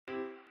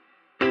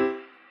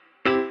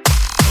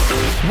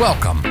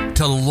Welcome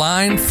to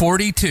Line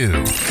 42,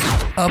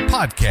 a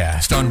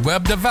podcast on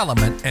web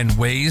development and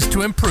ways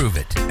to improve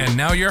it. And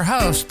now your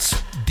hosts,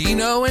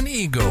 Dino and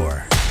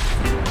Igor.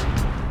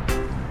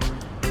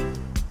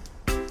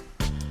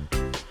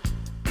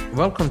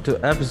 Welcome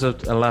to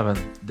episode 11,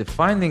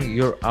 Defining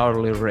Your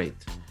Hourly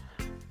Rate.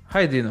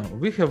 Hi Dino,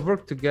 we have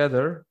worked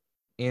together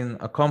in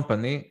a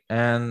company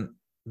and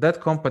that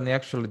company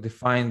actually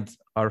defined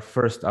our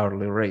first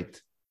hourly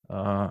rate.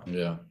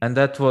 And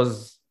that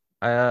was,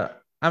 I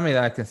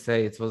can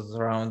say it was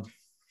around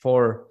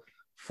 $4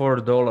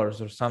 or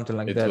something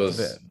like that.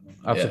 Was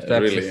after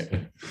taxes.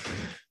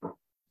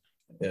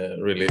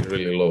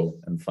 Really low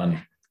and funny,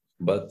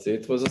 but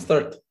it was a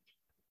start.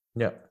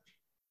 Yeah.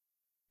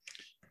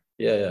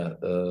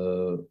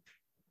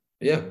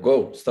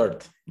 Go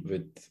start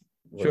with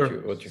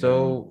what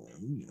Sure.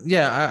 you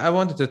I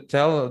wanted to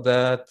tell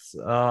that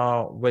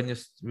when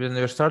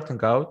you're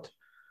starting out,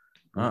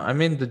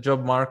 the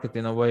job market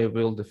in a way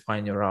will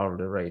define your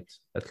hourly rate,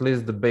 at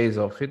least the base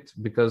of it,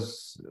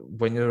 because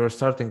when you're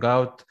starting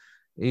out,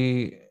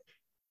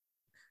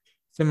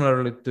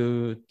 similarly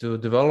to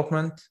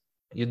development,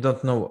 you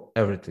don't know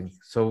everything.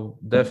 So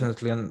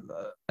definitely,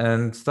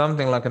 and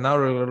something like an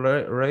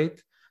hourly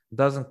rate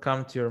doesn't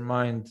come to your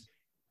mind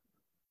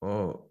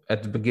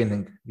at the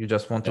beginning. You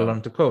just want to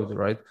learn to code,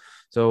 right?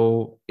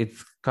 So it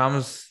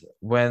comes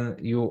when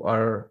you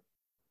are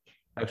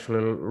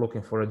actually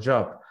looking for a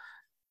job.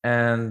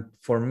 And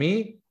for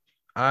me,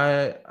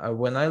 I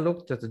when I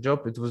looked at the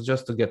job, it was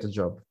just to get a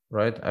job,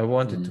 right? I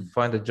wanted to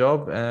find a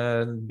job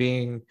and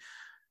being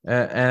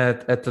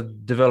at a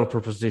developer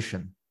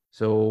position.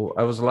 So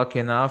I was lucky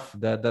enough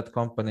that that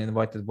company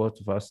invited both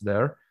of us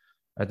there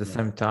at the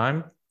same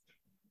time.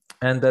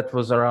 And that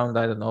was around,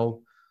 I don't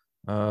know,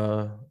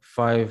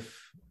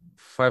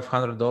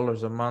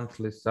 $500 a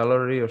monthly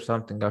salary or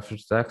something after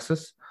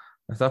taxes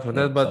and stuff like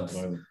that. But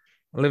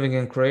living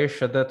in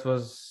Croatia,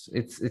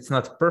 it's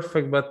not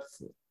perfect, but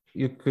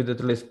you could at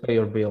least pay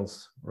your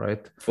bills,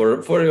 right?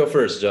 For your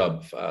first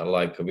job,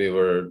 like we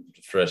were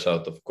fresh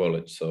out of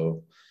college,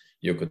 so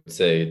you could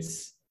say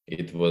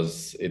it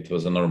was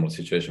a normal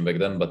situation back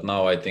then. But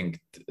now I think,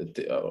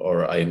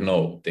 I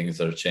know things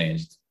are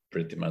changed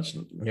pretty much.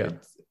 Yeah.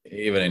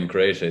 Even in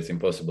Croatia, it's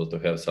impossible to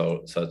have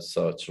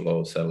such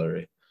low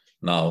salary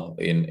now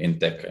in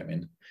tech. I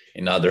mean,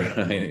 in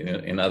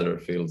other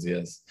fields,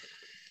 yes.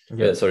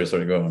 Yeah. Sorry.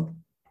 Go on.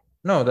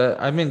 No,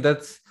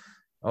 that's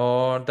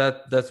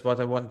what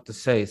I wanted to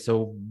say.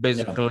 So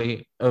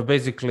basically,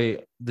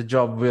 the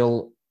job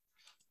will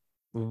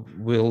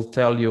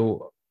tell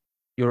you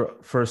your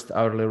first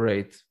hourly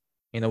rate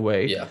in a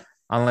way,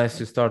 unless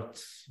you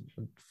start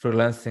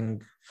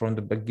freelancing from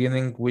the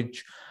beginning,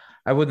 which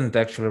I wouldn't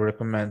actually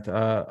recommend.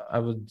 I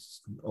would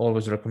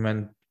always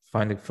recommend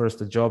finding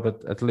first a job,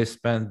 at least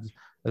spend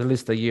at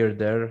least a year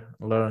there,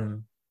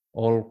 learn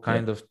all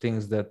kind of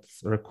things that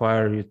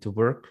require you to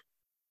work,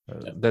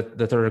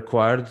 that are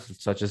required,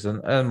 such as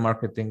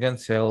marketing and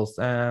sales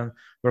and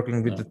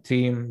working with the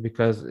team,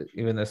 because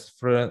even as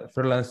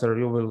freelancer,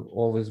 you will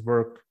always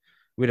work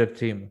with a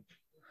team.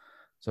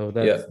 So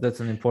that's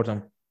an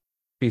important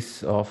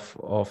piece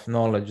of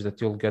knowledge that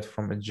you'll get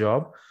from a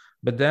job.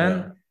 But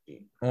then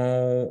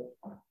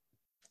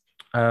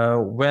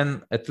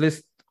when at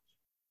least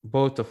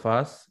both of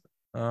us,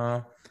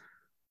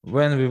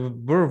 when we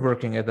were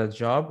working at that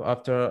job,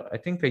 after I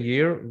think a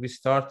year, we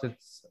started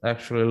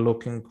actually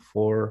looking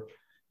for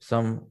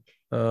some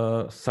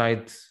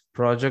side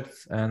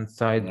projects and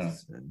side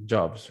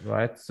jobs,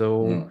 right?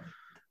 So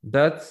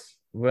that's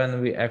when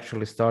we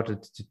actually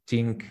started to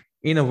think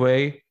in a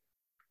way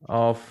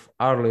of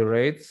hourly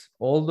rates.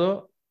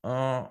 Although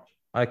I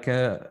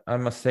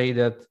must say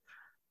that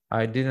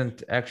I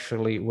didn't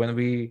actually, when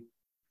we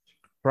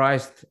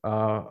priced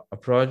a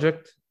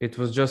project, it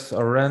was just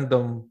a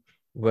random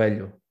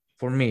value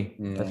for me,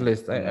 at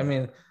least. I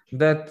mean,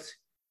 that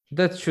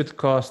should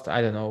cost,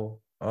 I don't know,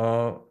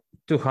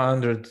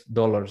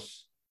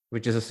 $200,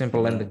 which is a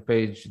simple landing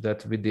page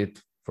that we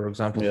did, for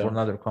example, for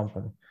another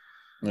company.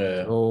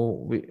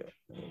 So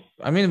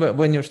but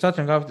when you're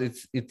starting out,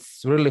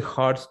 it's really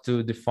hard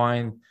to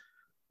define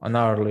an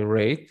hourly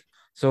rate.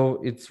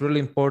 So it's really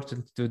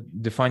important to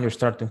define your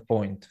starting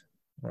point,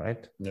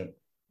 right? Yeah.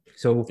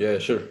 So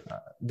sure.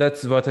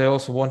 That's what I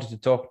also wanted to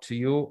talk to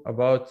you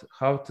about,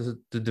 how to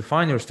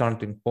define your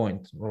starting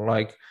point.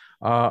 Like,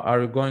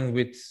 are you going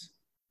with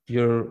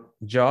your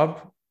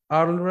job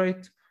hourly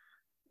rate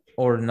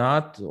or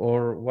not?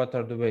 Or what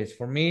are the ways?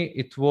 For me,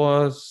 it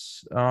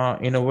was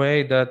in a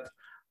way that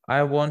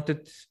I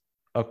wanted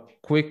a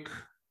quick,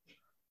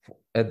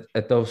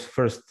 at those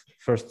first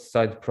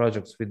side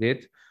projects we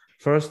did.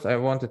 First, I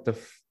wanted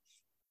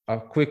a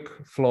quick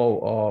flow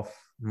of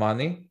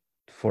money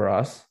for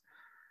us.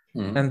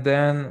 And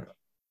then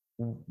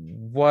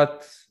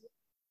what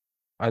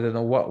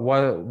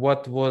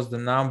was the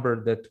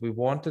number that we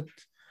wanted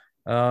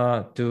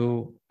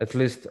to at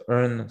least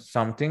earn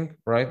something,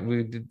 right?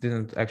 We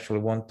didn't actually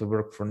want to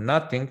work for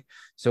nothing.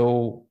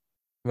 So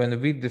when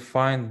we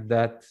defined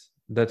that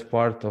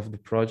part of the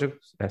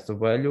project as a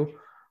value,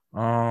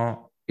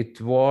 it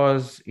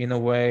was in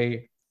a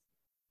way,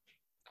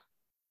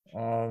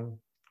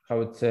 I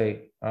would say,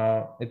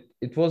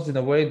 it was in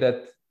a way that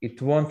it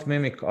won't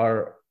mimic our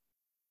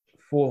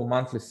full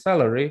monthly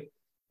salary,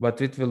 but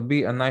it will be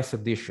a nice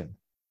addition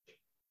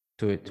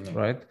to it,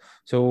 right?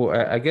 So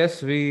I guess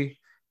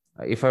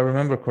if I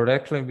remember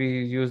correctly, we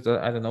used,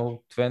 I don't know,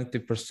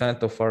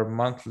 20% of our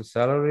monthly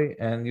salary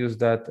and use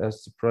that as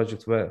the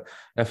project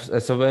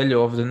as a value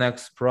of the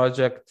next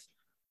project,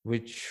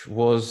 which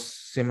was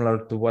similar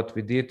to what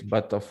we did,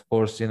 but of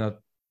course in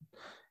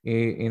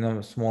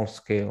a small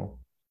scale.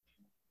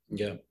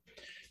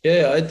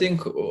 Yeah, I think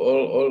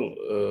all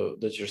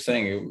that you're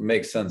saying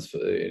makes sense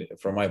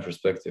from my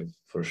perspective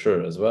for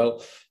sure as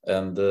well.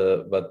 And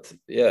but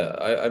yeah,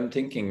 I'm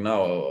thinking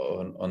now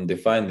on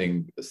defining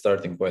a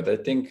starting point. I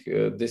think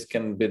this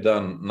can be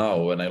done now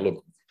when I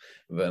look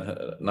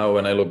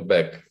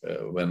back,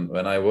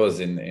 when I was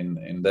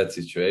in that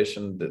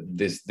situation,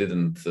 this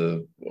didn't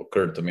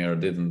occur to me, or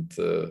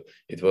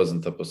it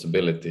wasn't a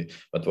possibility.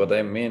 But what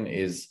I mean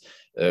is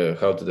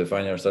how to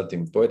define your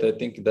starting point. I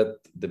think that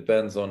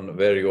depends on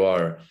where you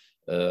are,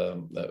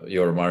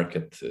 your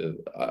market.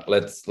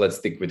 Let's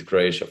stick with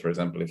Croatia, for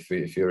example.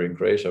 If you're in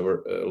Croatia,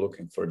 we're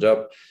looking for a job,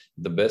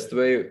 the best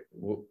way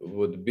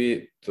would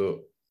be to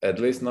at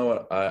least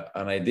know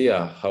an idea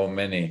how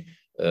much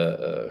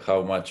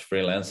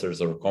freelancers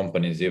or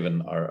companies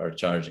even are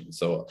charging.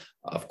 So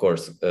of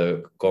course,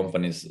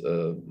 companies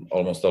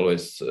almost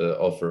always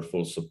offer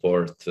full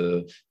support,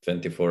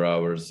 24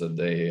 hours a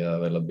day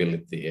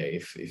availability.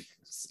 If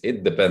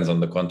it depends on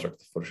the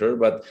contract for sure,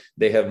 but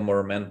they have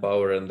more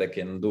manpower and they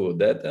can do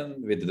that.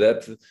 And with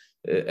that,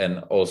 and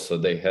also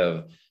they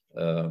have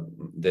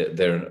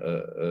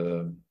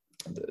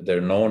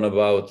they're known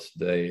about.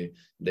 They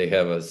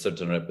have a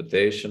certain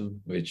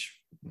reputation which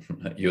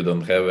you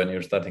don't have when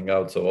you're starting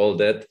out. So all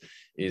that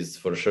is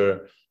for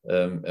sure.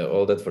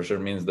 All that for sure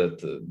means that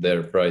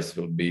their price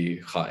will be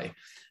high.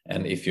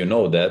 And if you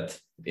know that,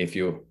 if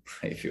you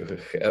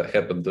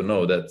happen to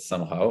know that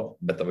somehow,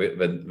 but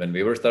when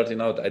we were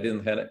starting out, I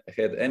didn't had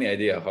any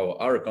idea how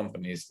our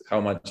company is,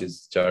 how much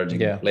is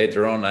charging. Yeah.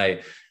 Later on,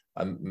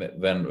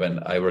 when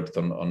I worked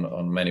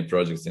on many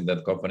projects in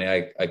that company,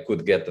 I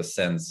could get a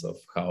sense of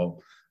how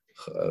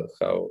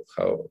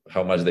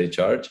much they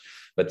charge.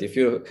 But if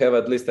you have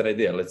at least an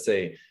idea, let's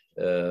say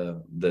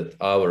that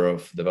hour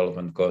of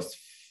development costs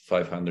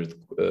 500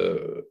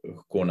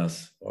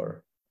 kunas,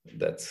 or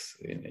that's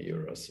in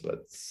euros,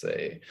 let's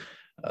say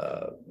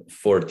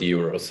 40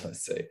 euros,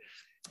 let's say,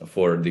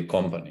 for the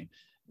company.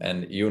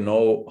 And you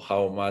know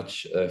how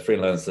much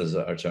freelancers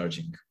are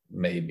charging,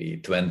 maybe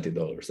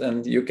 $20.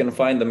 And you can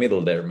find the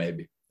middle there,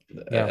 maybe.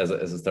 Yeah. As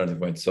a starting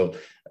point. So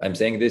I'm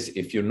saying this,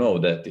 if you know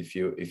that, if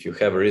you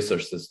have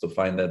resources to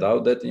find that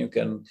out, that you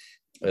can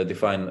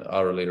define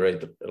hourly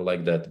rate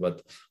like that.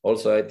 But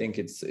also I think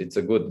it's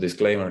a good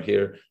disclaimer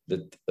here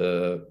that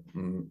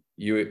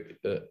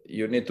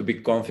you need to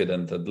be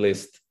confident at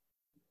least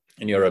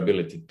in your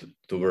ability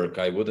to work.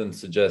 I wouldn't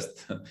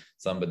suggest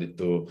somebody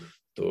to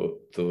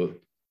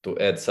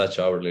add such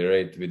hourly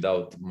rate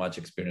without much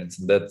experience.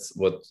 And that's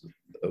what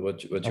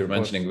you're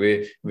mentioning.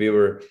 We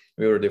were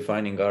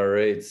defining our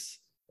rates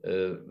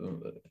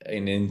in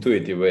an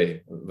intuitive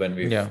way when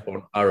we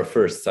on our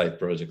first side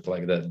project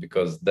like that,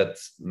 because that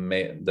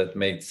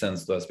made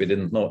sense to us. We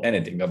didn't know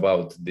anything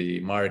about the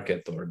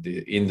market or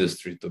the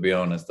industry, to be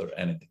honest, or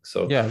anything.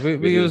 So yeah,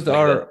 we used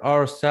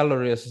our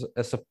salary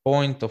as a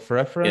point of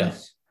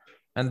reference,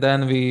 and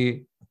then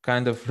we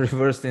kind of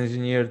reverse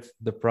engineered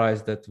the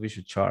price that we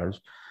should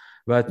charge.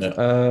 But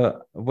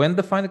when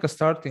defining a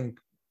starting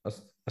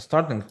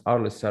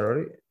hourly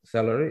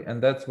salary,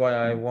 and that's why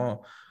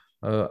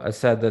I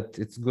said that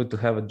it's good to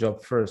have a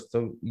job first.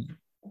 So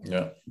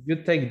you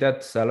take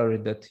that salary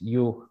that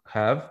you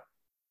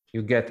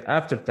get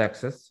after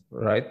taxes,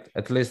 right?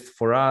 At least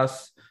for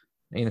us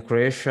in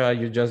Croatia,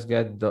 you just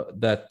get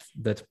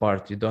that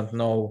part. You don't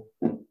know.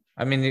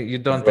 I mean, you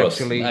don't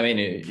actually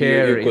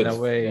care in a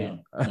way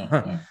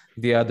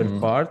the other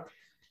part,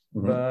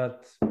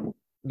 but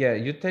yeah,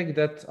 you take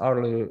that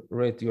hourly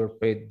rate you're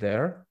paid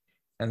there,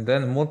 and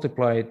then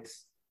multiply it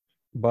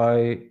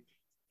by,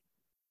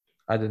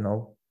 I don't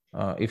know,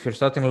 if you're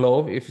starting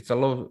low, if it's a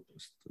low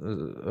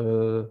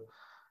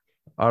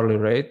hourly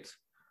rate,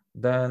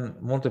 then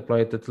multiply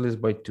it at least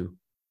by 2.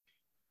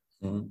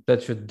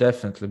 That should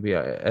definitely be.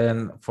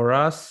 And for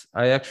us,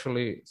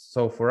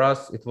 for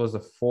us, it was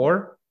a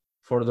 $4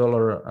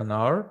 an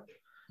hour.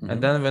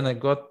 And then when I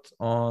got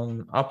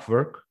on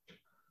Upwork,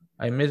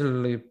 I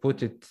immediately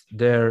put it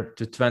there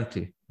to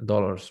 $20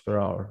 per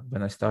hour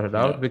when I started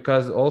out,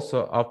 because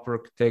also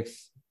Upwork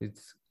takes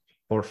its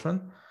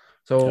portion.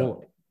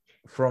 So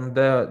from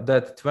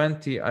that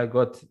 20, I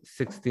got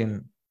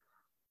 16.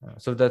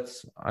 So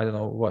that's, I don't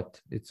know what,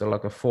 it's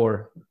like a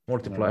 4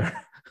 multiplier.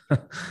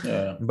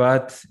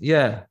 But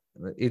yeah,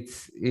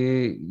 it's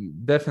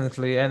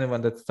definitely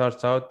anyone that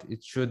starts out,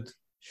 it should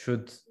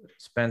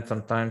spend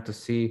some time to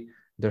see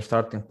their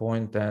starting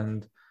point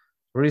and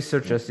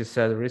research, as you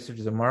said, research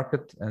the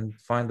market and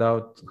find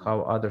out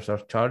how others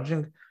are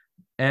charging,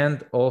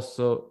 and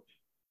also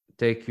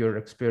take your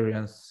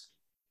experience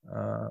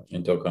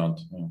into account.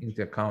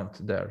 Into account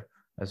there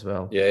as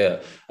well.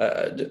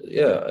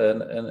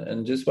 And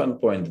just one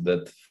point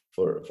that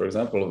for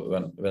example,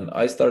 when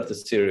I started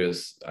serious,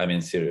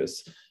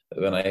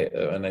 when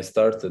I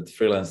started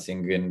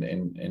freelancing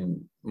in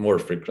more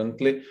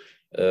frequently,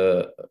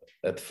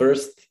 at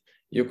first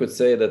you could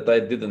say that I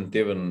didn't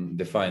even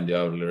define the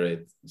hourly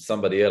rate.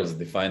 Somebody else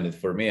defined it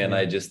for me, and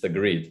I just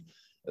agreed.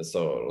 So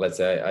let's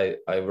say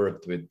I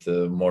worked with a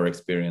more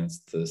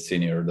experienced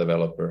senior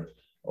developer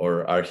or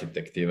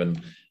architect even,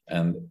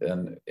 and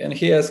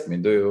he asked me,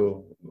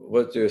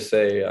 what do you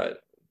say?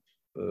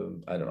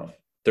 I don't know,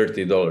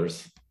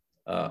 $30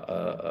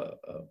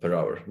 per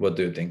hour. What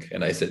do you think?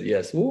 And I said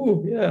yes. Ooh,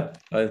 yeah,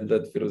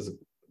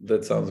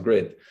 that sounds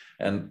great.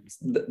 And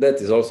that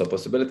is also a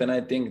possibility. And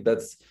I think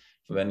that's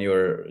when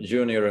you're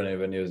junior and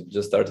when you're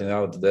just starting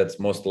out, that's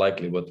most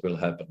likely what will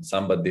happen.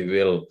 Somebody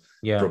will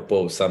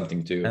propose something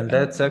to you. And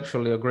that's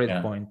actually a great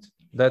point.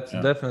 That's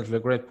definitely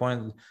a great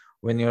point.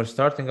 When you're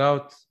starting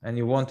out and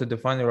you want to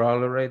define your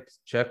hourly rate,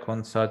 check on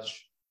such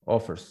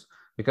offers,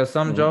 because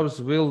some jobs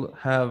will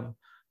have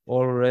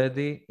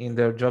already in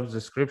their job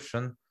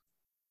description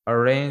a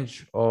range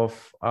of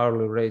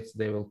hourly rates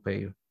they will pay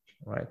you,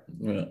 right?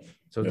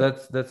 So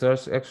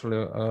that's actually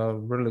a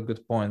really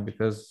good point,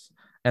 because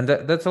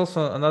that's also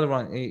another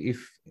one. If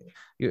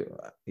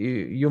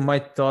you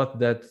might thought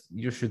that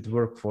you should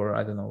work for,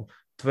 I don't know,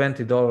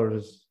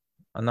 $20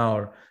 an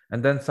hour,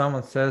 and then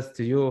someone says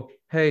to you,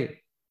 hey,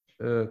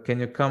 can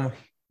you come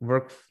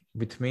work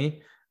with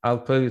me?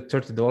 I'll pay you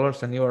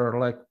 $30, and you are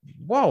like,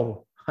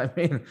 wow, I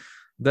mean,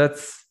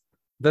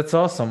 that's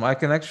awesome. I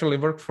can actually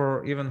work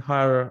for even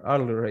higher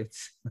hourly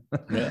rates.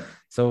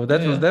 So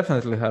that will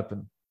definitely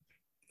happen.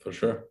 For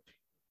sure.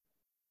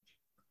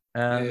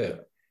 And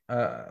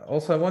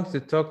also, I wanted to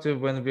talk to you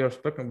when we are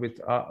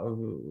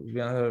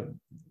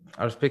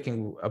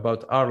speaking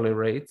about hourly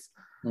rates.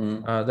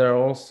 There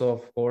are also,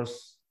 of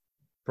course,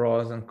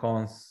 pros and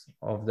cons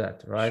of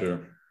that, right? Sure.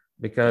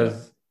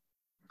 Because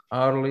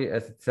hourly,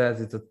 as it says,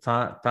 it's a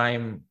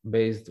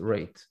time-based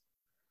rate.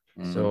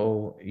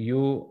 So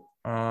you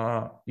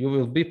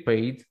will be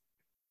paid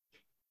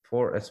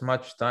for as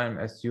much time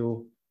as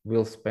you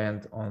will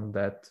spend on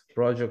that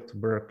project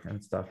work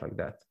and stuff like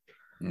that.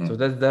 So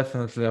that's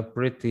definitely a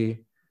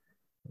pretty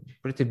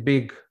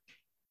big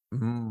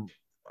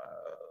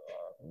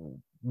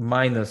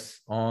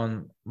minus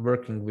on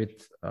working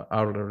with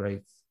hourly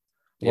rates.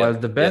 While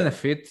the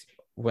benefit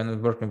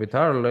when working with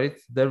hourly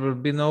rates, there will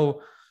be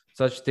no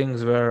such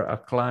things where a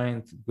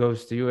client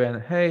goes to you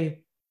and,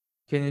 hey,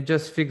 can you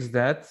just fix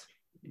that?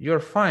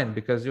 You're fine,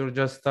 because you'll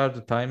just start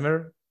the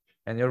timer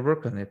and you're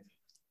working it.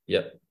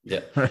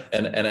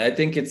 And I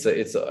think it's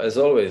as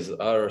always,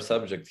 our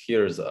subject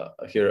here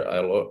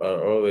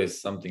are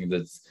always something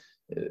that's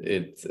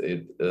it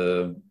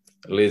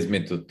leads me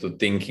to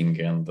thinking,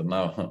 and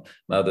now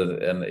that,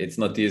 and it's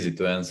not easy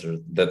to answer.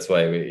 That's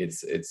why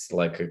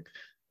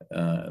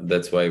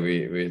that's why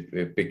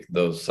we pick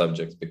those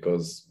subjects,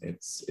 because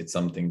it's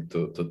something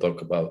to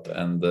talk about.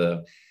 And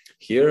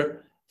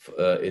here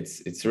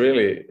it's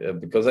really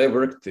because I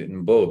worked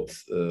in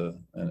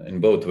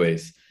both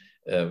ways.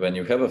 When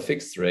you have a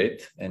fixed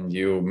rate and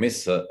you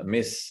miss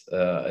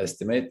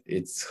estimate,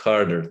 it's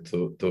harder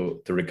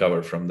to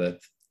recover from that.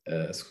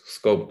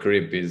 Scope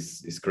creep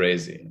is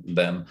crazy.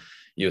 Then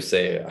you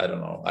say, I don't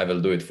know, I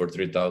will do it for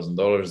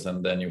 $3,000,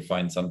 and then you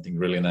find something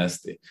really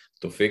nasty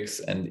to fix.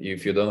 And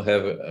if you don't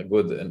have a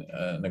good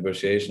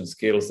negotiation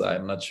skills,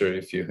 I'm not sure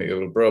if you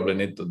will probably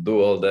need to do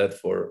all that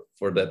for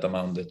that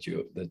amount that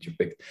you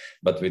picked.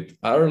 But with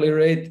hourly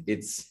rate,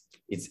 it's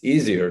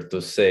easier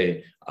to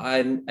say,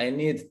 I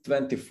need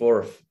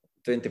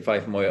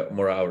 25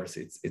 more hours.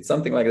 It's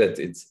something like that.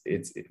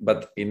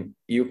 But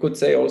you could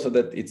say also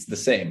that it's the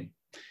same.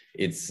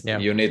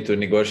 You need to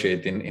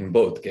negotiate in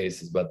both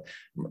cases. But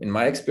in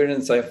my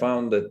experience, I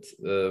found that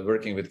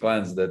working with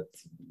clients that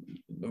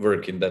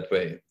work in that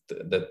way,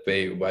 that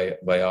pay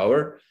by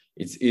hour,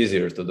 it's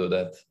easier to do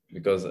that.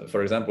 Because,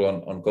 for example,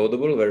 on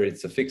Codable, where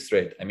it's a fixed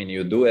rate, I mean,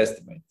 you do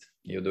estimate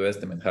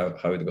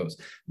how it goes.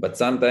 But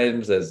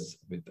sometimes, as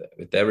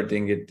with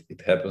everything,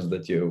 it happens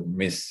that you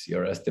miss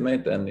your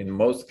estimate. And in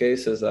most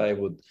cases,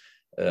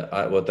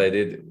 what I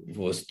did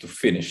was to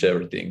finish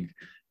everything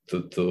so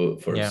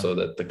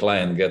that the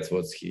client gets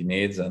what he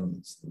needs,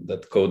 and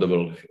that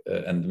Codable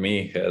and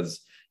me has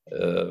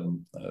a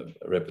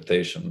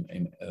reputation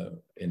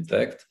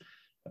intact.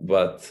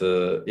 But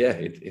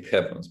it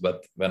happens.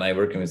 But when I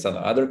working with some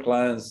other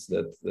clients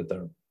that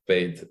are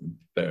paid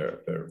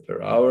per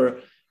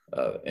hour,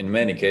 in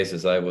many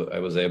cases I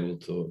was able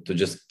to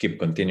just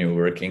continue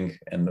working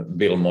and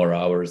bill more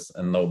hours,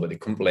 and nobody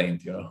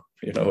complained. You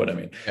know what I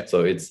mean?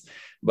 So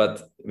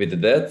but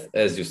with that,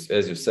 as you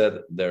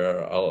said, there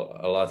are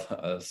a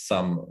lot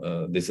some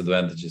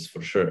disadvantages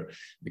for sure,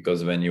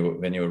 because when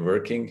you're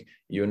working,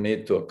 you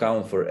need to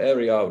account for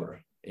every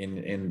hour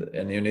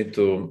and you need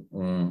to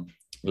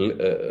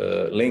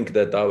link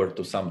that hour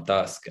to some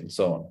task and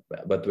so on.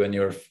 But when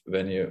you're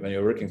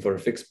working for a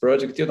fixed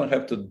project, you don't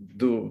have to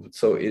do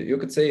so. You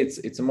could say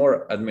it's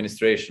more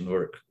administration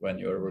work when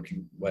you're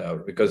working by hour,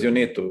 because you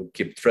need to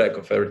keep track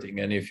of everything.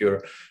 And if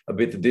you're a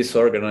bit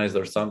disorganized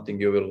or something,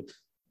 you will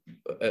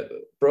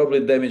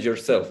probably damage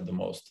yourself the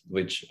most,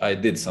 which I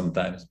did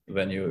sometimes.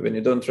 When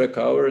you don't track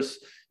hours,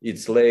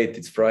 it's late,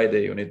 it's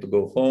Friday, you need to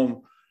go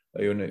home,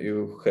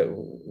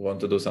 want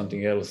to do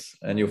something else,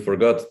 and you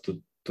forgot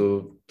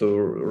to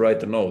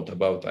write a note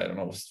about, I don't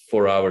know,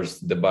 4 hours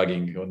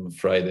debugging on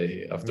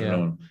Friday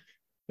afternoon.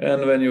 Yeah.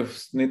 And when you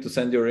need to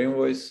send your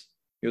invoice,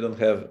 you don't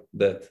have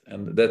that,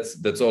 and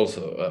that's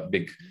also a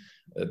big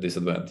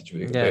disadvantage.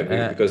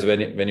 Because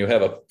when you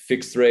have a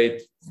fixed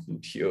rate,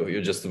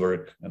 you just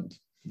work and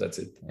that's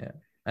it. Yeah,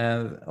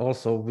 and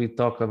also we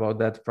talked about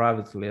that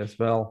privately as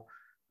well.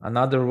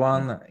 Another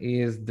one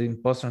is the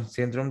imposter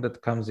syndrome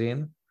that comes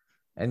in,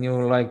 and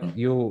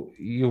you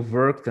you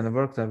worked and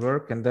worked and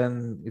worked, and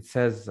then it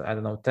says, I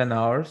don't know, 10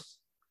 hours,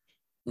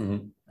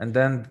 and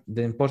then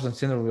the imposter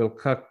syndrome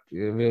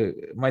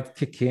might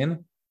kick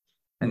in,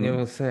 and you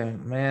will say,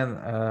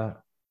 man,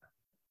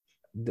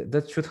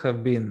 that should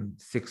have been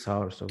 6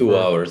 hours. 2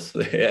 hours.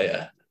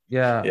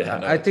 Yeah.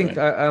 I think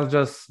I'll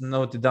just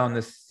note it down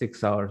as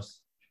 6 hours.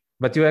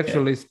 But you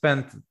actually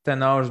spent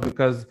 10 hours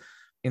because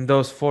in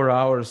those 4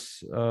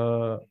 hours,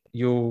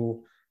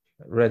 you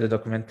read the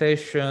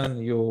documentation,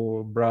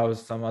 you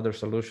browsed some other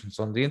solutions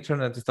on the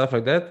internet and stuff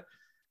like that.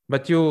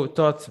 But you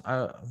thought,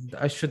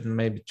 I shouldn't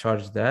maybe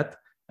charge that.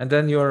 And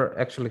then you're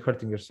actually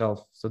hurting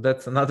yourself. So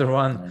that's another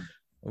one.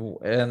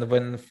 And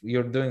when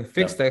you're doing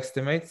fixed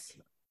estimates,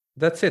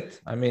 that's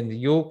it. I mean,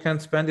 you can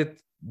spend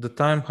the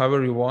time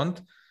however you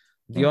want.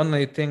 The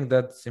only thing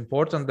that's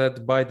important,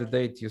 that by the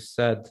date you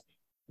said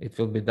it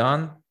will be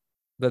done,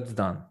 that's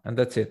done, and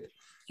that's it.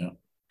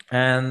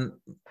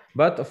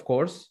 But of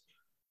course,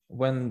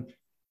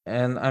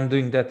 and I'm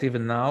doing that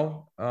even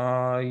now,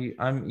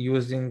 I'm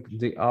using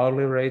the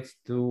hourly rates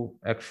to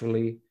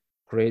actually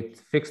create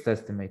fixed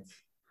estimates.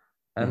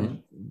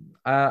 And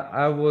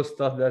I was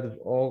taught that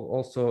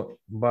also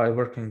by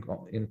working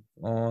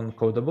on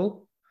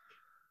Codable,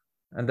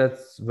 and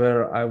that's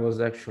where I was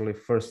actually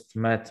first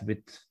met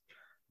with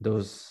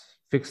those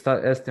fixed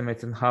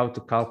estimates and how to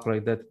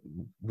calculate that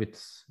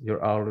with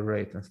your hourly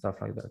rate and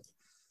stuff like that.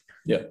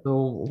 Yeah.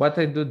 So what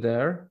I do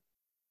there,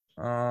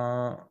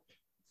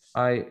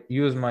 I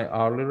use my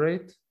hourly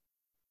rate,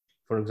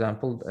 for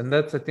example, and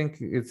that's, I think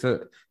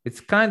it's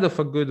kind of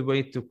a good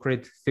way to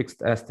create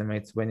fixed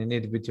estimates when you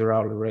need with your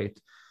hourly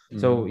rate.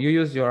 So you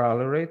use your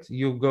hourly rate,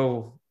 you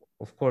go,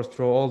 of course,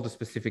 through all the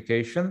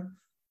specification,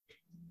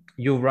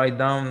 you write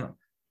down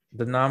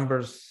the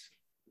numbers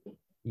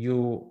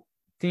you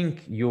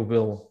think you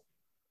will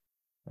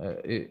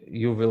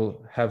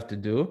have to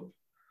do.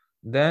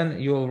 Then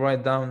you'll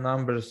write down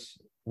numbers,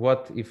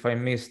 what if I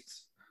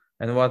missed,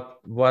 and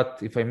what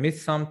if I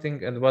missed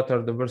something, and what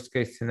are the worst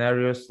case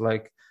scenarios,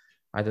 like,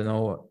 I don't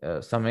know,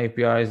 some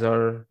APIs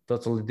are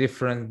totally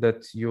different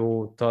that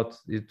you thought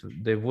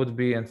they would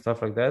be, and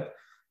stuff like that.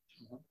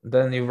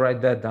 Then you write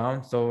that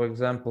down. So for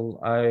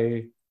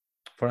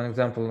an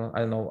example, I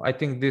don't know, I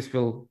think this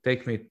will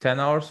take me 10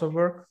 hours of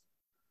work.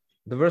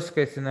 The worst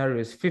case scenario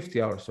is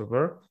 50 hours of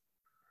work.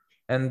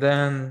 And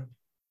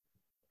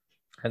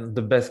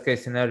the best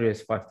case scenario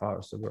is 5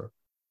 hours of work.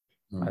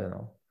 I don't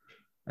know.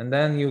 And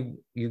then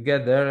you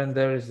get there, and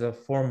there is a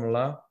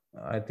formula.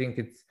 I think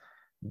it's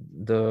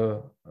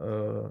the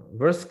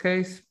worst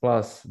case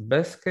plus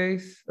best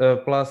case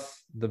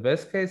plus the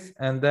best case,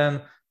 and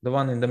then the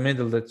one in the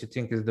middle that you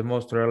think is the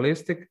most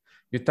realistic.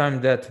 You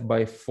time that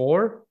by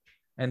 4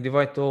 and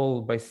divide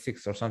all by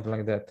 6 or something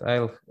like that.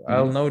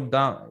 I'll note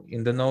down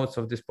in the notes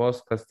of this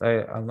podcast.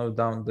 I'll note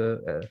down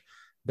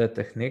the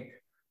technique.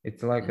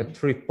 It's like a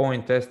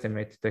 3-point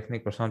estimate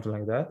technique or something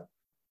like that.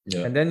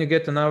 Yeah. And then you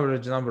get an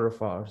average number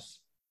of hours.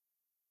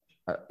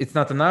 It's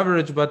not an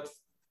average, but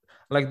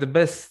like the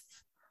best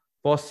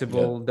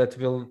possible that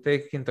will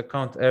take into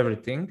account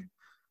everything.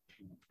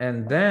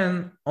 And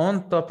then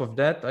on top of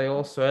that, I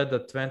also add a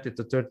 20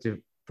 to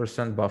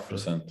 30% buffer.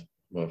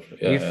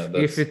 Yeah,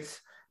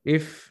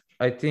 if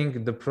I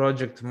think the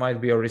project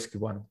might be a risky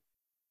one,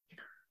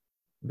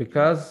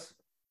 because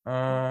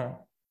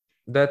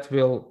that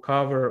will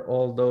cover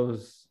all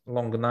those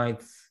long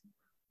nights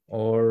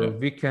or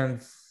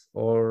weekends,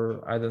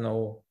 or I don't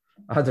know,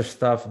 other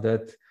stuff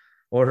that,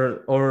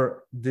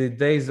 or the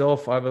days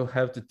off I will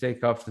have to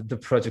take after the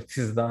project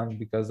is done,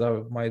 because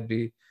I might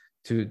be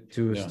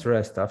too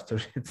stressed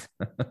after it.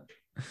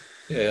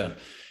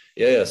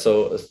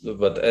 So,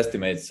 but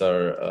estimates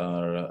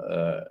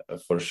are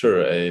for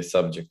sure a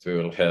subject we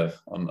will have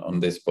on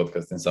this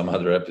podcast in some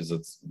other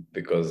episodes,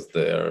 because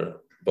they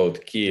are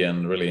both key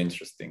and really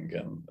interesting,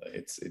 and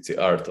it's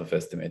the art of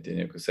estimating,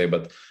 you could say.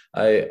 But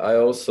I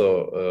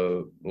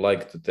also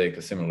like to take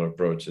a similar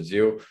approach as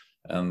you,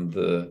 and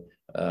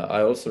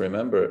I also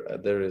remember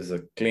there is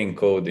a clean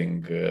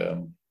coding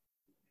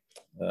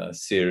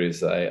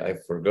series. I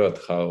forgot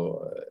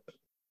how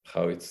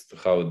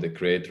how the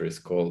creator is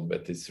called,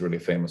 but it's really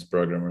famous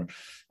programmer,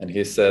 and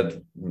he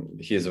said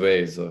his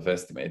ways of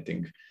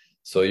estimating.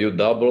 So you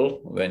double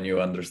when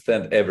you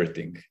understand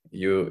everything.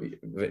 You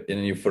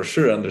for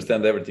sure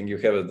understand everything. You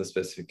have the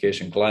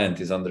specification. Client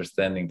is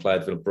understanding.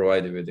 Client will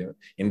provide you with you.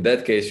 In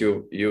that case,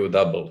 you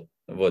double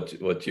what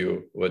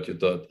you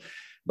thought.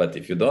 But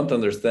if you don't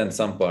understand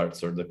some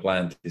parts, or the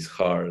client is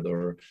hard,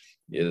 or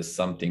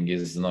something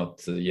is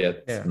not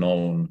yet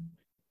known,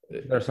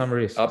 there's some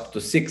risks. Up to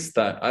 6x.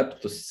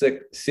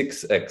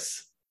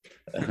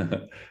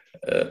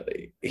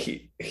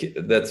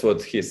 That's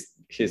what he's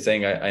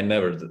saying.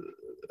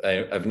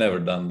 I've never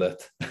done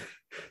that.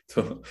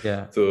 to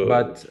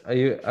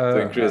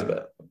increase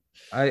that.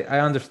 I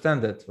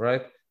understand that,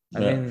 right? I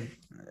mean,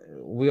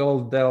 we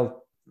have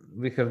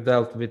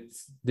dealt with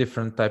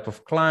different type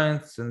of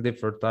clients and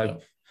different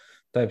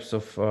types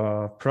of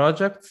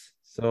projects.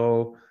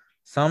 So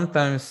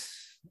sometimes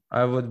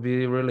I would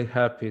be really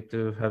happy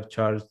to have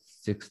charged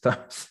 6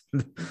 times.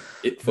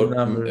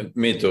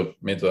 Me too.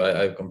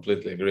 I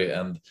completely agree.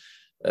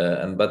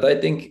 But I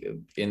think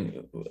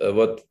in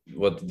what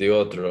the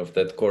author of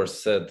that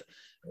course said,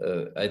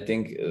 I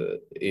think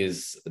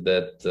is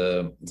that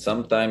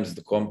sometimes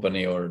the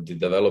company or the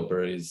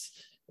developer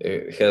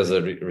has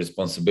a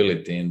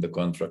responsibility in the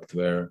contract,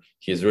 where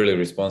he's really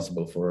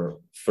responsible for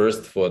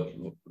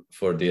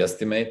the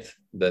estimate,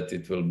 that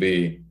it will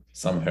be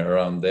somewhere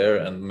around there,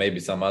 and maybe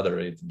some other,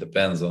 it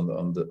depends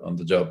on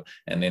the job.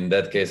 And in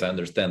that case, I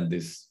understand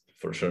this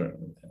for sure.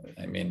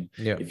 I mean,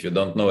 if you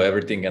don't know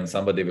everything and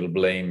somebody will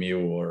blame you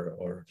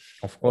or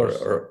of course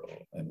or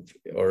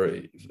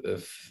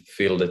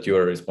feel that you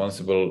are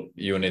responsible,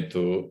 you need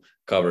to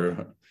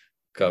cover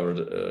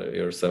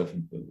yourself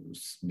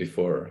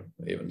before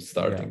even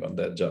starting on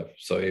that job.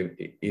 So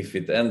if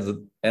it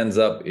ends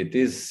up it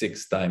is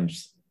 6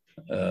 times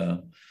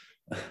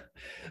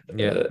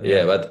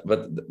but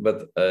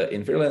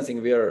in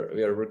freelancing we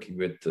are working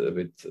with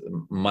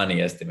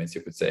money estimates,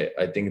 you could say.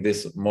 I think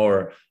this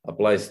more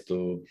applies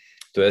to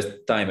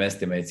time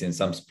estimates in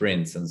some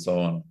sprints and so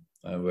on,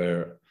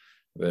 where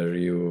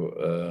you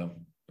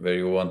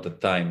want a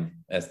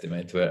time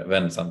estimate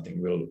when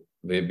something will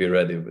be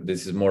ready.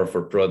 This is more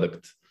for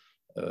product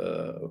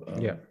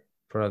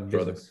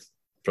business.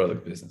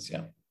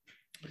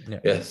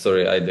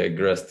 Sorry, I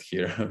digressed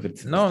here.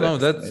 No,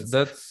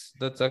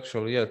 that's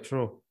actually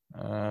true.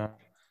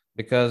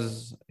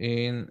 Because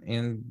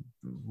in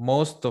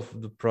most of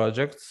the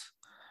projects,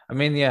 I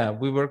mean,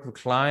 we work with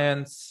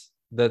clients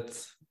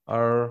that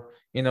are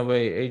in a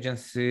way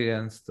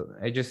agencies,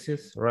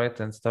 right,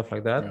 and stuff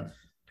like that.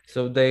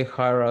 So they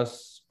hire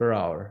us per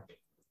hour,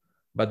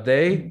 but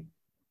they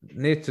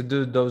need to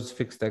do those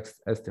fixed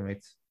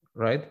estimates,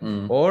 right?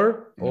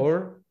 Or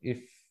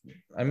if,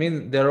 I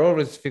mean, they're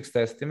always fixed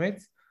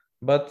estimates,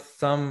 but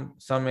some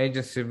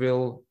agency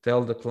will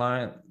tell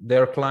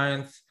their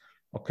clients,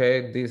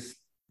 okay, this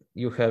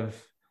you have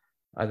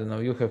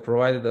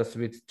provided us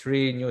with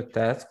 3 new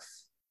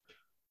tasks,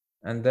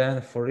 and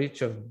then for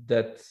each of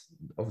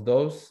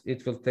those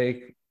it will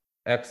take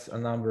X a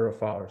number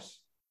of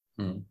hours.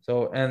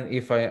 So, and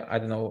if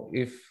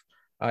if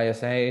I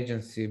as an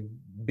agency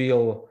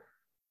bill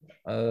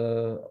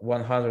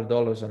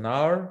 $100 an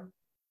hour,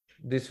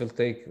 this will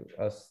take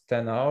us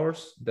 10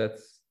 hours,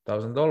 that's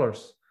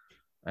 $1,000,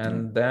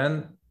 and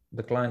then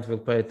the client will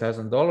pay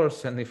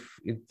 $1,000. And if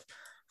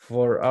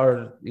for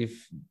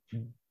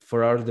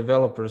our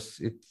developers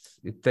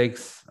it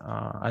takes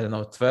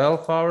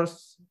 12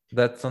 hours,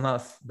 that's on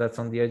us, that's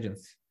on the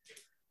agency,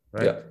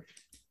 right?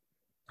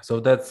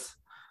 So that's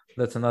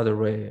another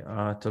way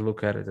to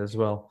look at it as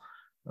well.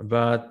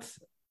 But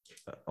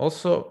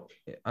also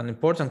an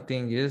important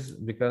thing is,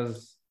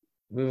 because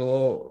we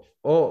will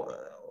all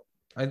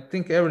I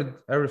think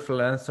every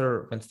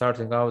freelancer when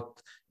starting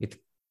out,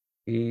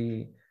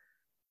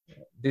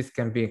 this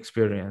can be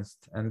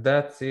experienced, and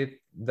that's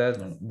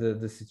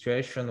the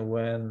situation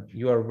when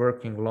you are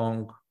working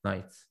long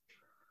nights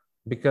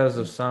because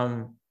of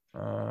some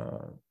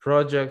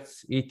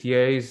projects,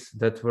 ETAs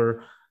that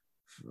were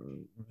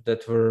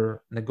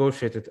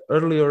negotiated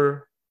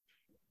earlier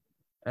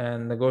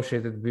and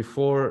negotiated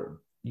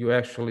before you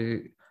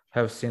actually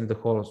have seen the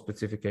whole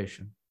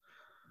specification,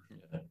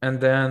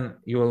 and then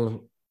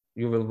you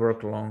will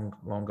work long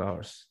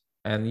hours,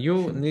 and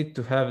you need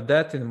to have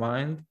that in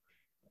mind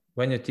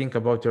when you think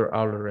about your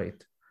hourly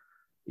rate.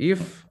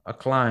 If a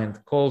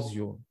client calls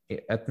you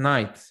at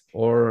night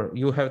or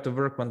you have to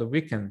work on the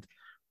weekend,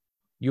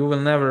 you will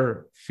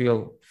never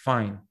feel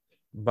fine.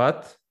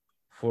 But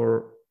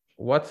for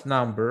what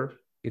number,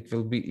 it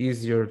will be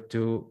easier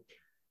to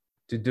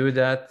do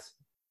that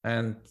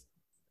and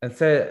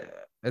say,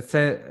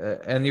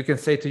 and you can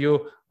say to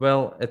you,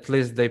 well, at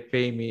least they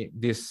pay me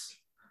this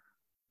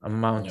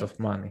amount of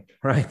money,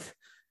 right?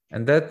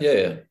 And that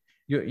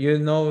you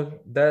know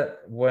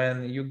that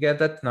when you get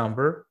that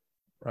number,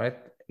 right,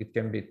 it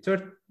can be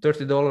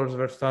 $30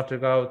 we're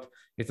starting out,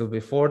 it will be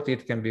 40,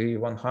 it can be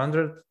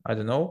 100, I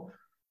don't know,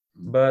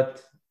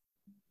 but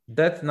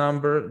that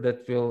number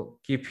that will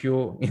keep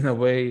you in a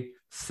way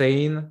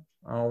sane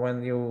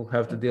when you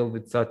have to deal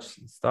with such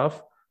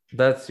stuff,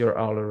 that's your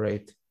hourly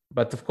rate.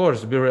 But of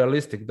course, be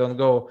realistic. Don't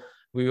go.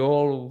 We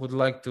all would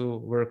like to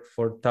work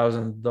for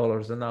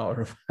 $1,000 an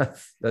hour.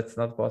 That's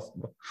not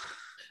possible.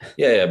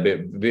 Yeah,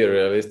 be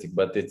realistic,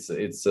 but it's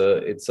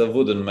a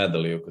wooden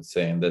medal, you could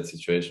say, in that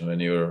situation when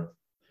you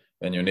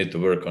need to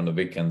work on the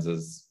weekends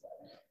as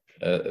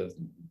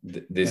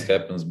this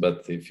happens.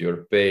 But if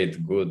you're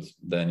paid good,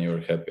 then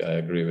you're happy. I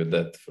agree with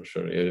that for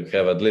sure. You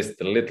have at least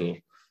a little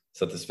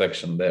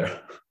satisfaction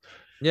there.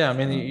 Yeah, I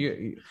mean,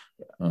 you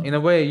in a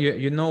way,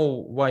 you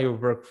know why you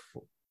work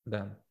for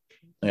then.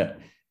 Yeah.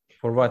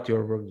 For what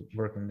you're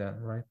working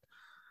then, right?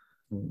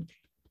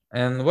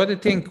 And what do you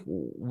think?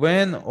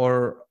 When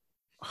or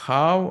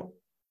how?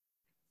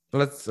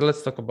 Let's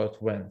talk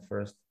about when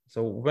first.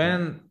 So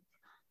when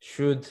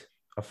should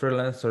a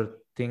freelancer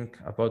think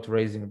about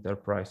raising their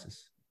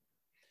prices?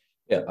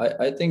 Yeah,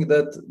 I think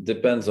that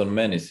depends on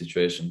many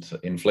situations.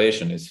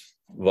 Inflation is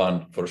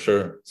one for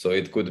sure. So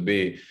it could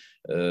be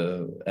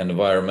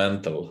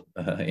environmental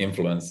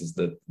influences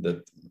that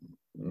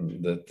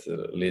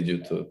lead you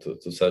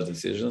to such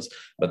decisions.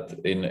 But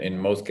in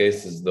most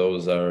cases,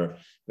 those are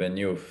when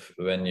you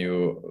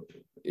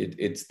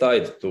it's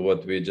tied to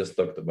what we just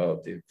talked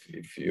about.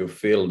 If you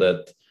feel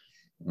that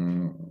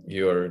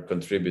you're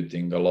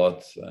contributing a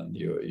lot and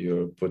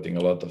you're putting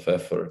a lot of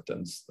effort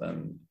and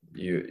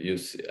you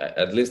see,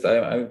 at least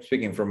I'm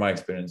speaking from my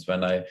experience,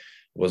 when I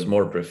was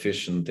more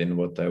proficient in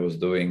what I was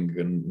doing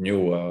and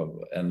knew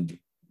and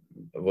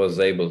was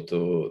able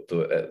to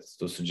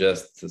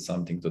suggest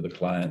something to the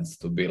clients,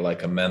 to be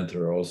like a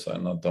mentor also,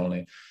 and not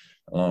only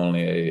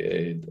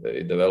a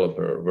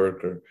developer or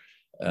worker.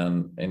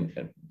 And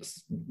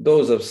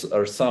those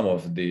are some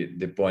of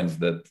the points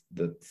that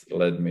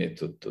led me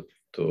to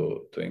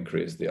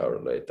increase the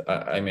hourly rate.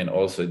 I mean,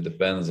 also it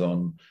depends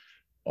on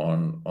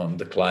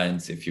the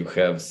clients. If you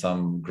have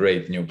some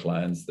great new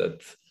clients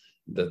that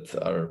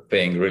are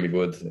paying really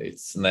good,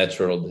 it's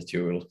natural that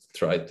you will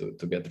try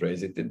to get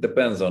raised. It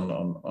depends on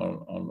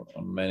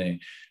many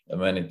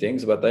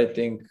things, but I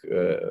think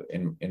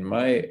in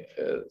my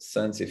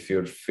sense, if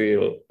you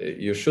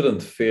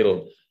shouldn't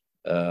feel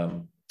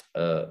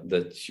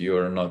that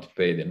you're not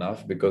paid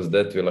enough, because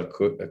that will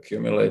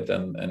accumulate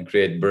and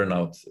create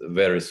burnout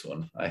very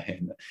soon.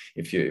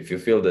 If you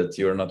feel that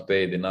you're not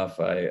paid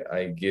enough,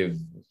 I give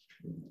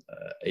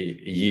a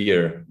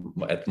year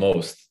at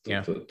most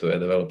to a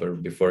developer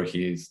before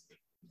he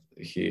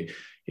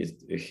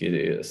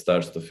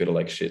starts to feel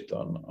like shit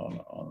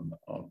on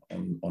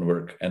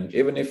work. And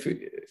even if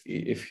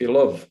he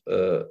loves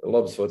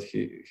what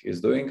he's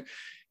doing,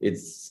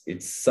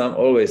 it's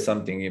always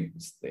something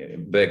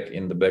back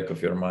in the back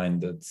of your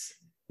mind that's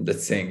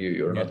saying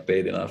you're not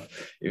paid enough.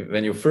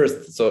 When you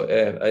first,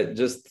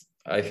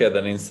 I had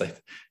an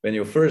insight. When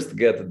you first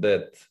get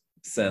that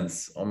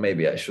sense, or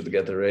maybe I should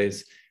get a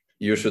raise,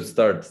 you should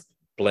start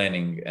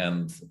planning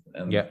and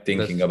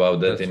thinking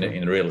about that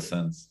in real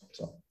sense.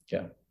 So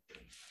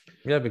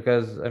yeah,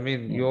 because I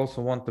mean, you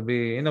also want to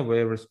be in a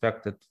way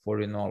respected for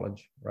your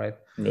knowledge, right?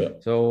 Yeah.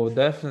 So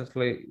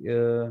definitely,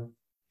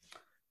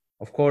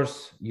 of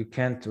course, you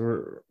can't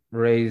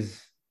raise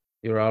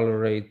your hourly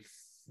rates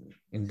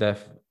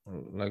indefinitely.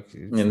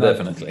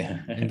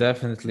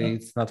 Indefinitely,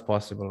 it's not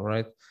possible,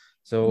 right?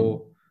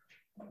 So,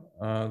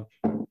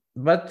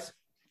 but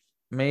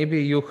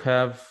maybe you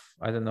have,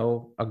 I don't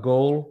know, a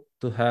goal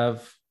to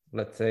have,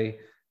 let's say,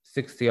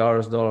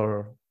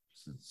 $60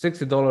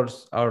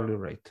 hourly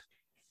rate,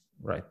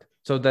 right?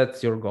 So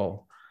that's your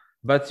goal.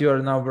 But you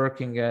are now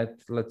working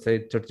at, let's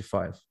say,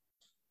 35,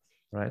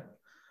 right?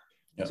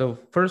 Yeah. So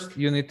first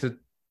you need to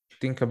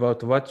think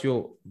about what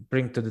you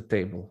bring to the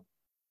table.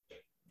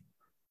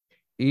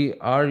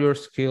 Are your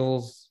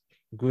skills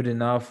good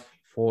enough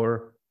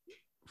for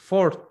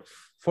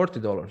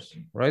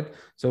 $40, right?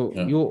 So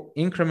you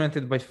increment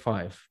it by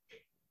 5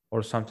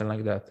 or something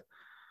like that,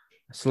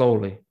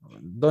 slowly.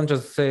 Don't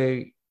just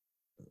say,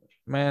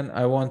 man,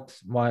 I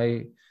want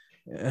my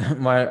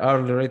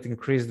hourly rate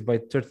increased by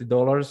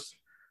 $30,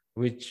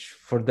 which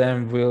for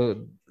them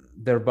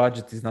their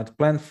budget is not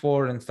planned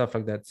for and stuff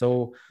like that.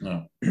 So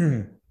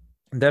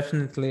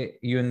definitely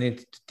you need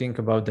to think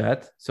about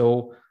that.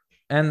 So,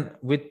 and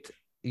with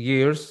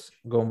years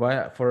going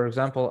by, for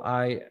example,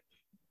 I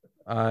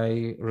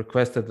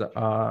requested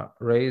a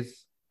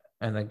raise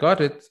and I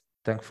got it,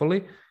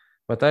 thankfully,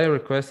 but I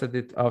requested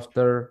it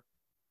after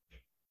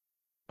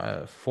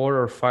 4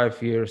 or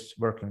 5 years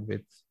working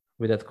with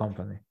that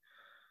company.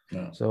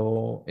 Yeah.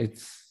 So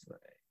it's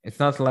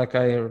not like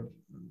I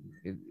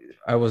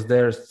was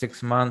there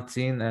 6 months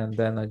in and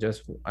then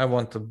I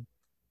want a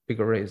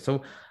bigger raise.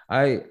 So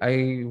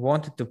I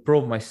wanted to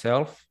prove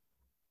myself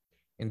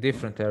in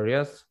different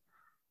areas.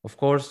 Of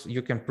course,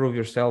 you can prove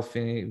yourself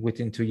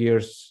within 2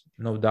 years,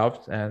 no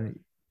doubt. And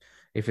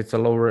if it's a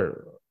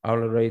lower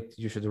hourly rate,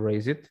 you should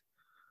raise it,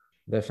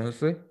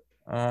 definitely.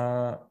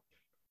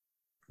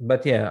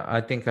 But yeah,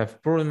 I think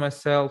I've proven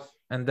myself.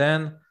 And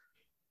then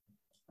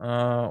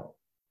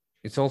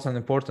it's also an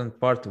important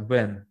part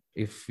when,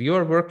 if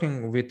you're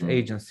working with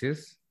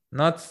agencies,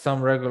 not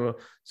some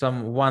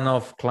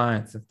one-off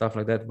clients and stuff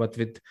like that, but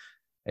with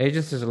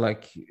agencies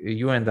like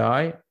you and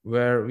I,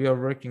 where we are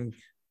working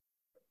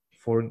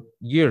for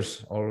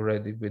years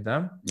already with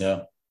them.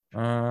 Yeah.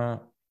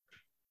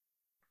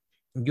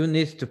 You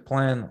need to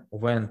plan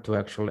when to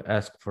actually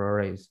ask for a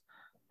raise.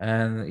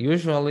 And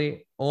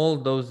usually all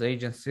those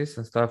agencies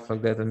and stuff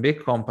like that and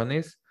big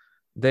companies,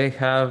 they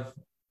have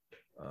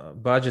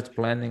budget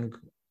planning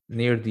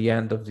near the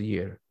end of the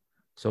year.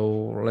 So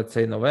let's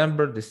say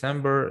November,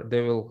 December,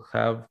 they will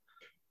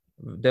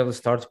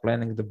start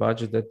planning the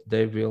budget that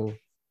they will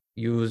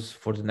use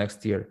for the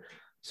next year.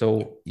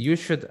 So you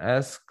should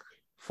ask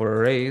for a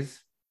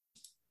raise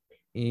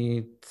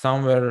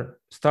somewhere,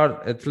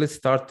 start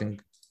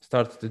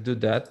to do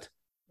that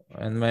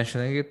and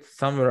mentioning it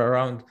somewhere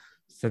around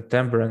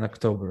September and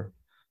October.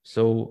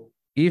 So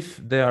if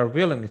they are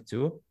willing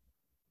to,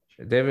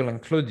 they will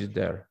include you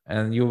there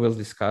and you will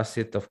discuss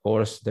it. Of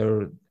course,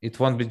 it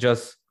won't be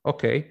just,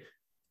 okay,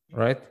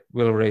 right,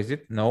 we'll raise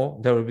it. No,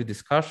 there will be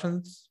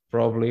discussions,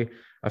 probably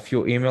a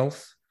few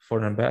emails for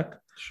them back.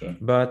 Sure.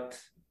 But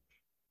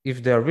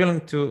if they are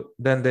willing to,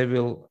 then they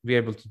will be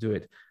able to do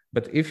it.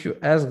 But if you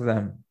ask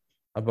them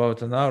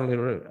about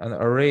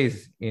a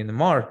raise in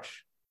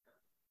March,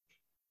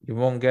 you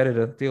won't get it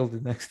until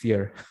the next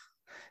year.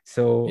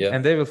 So, yeah.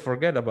 And they will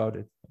forget about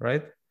it,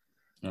 right?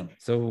 Yeah.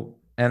 So,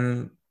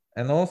 and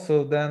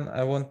also then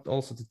I want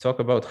also to talk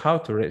about how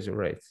to raise your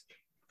rates.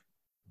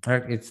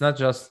 Right? It's not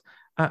just,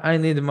 I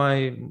need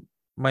my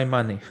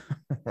money,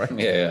 right?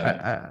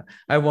 Yeah.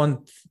 I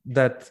want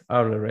that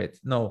hourly rate.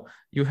 No,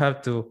 you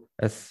have to,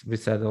 as we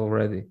said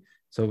already.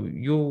 So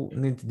you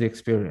need the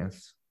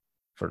experience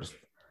first.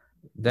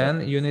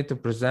 Then you need to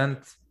present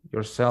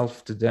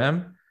yourself to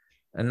them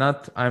and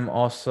not, I'm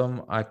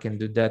awesome, I can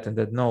do that and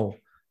that. No,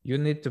 you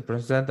need to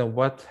present them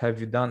what have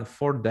you done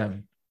for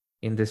them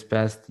in this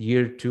past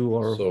year, 2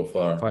 or so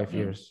far, 5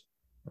 years,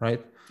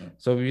 right? Yeah.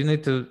 So you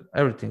need to,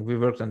 everything. We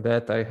worked on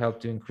that. I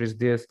helped you increase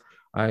this.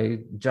 I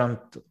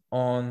jumped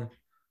on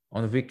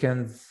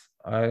weekends.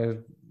 I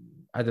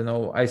don't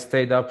know, I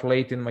stayed up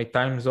late in my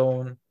time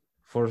zone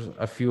for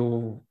a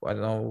few, I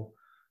don't know,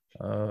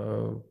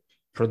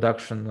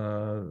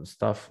 production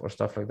stuff or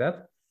stuff like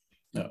that.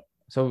 Yeah.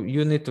 So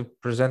you need to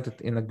present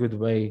it in a good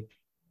way,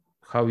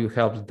 how you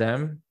helped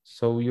them,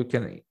 so you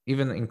can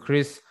even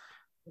increase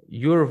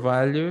your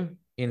value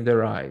in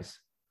their eyes.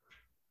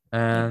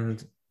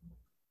 And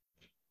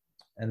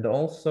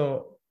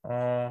also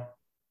I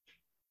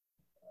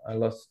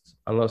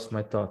lost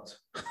my thought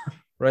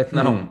right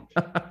now.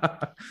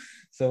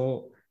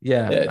 So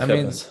it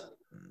happens.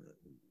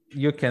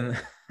 You can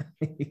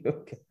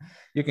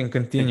you can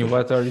continue.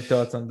 What are your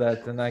thoughts on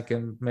that? And I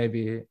can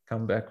maybe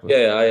come back with.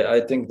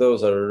 I think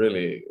those are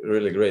really,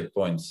 really great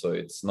points. So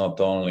it's not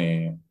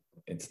only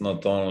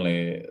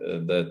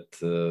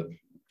that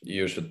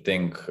you should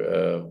think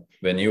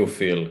when you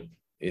feel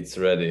it's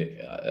ready.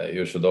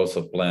 You should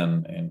also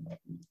plan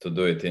to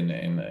do it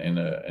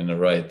in a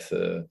right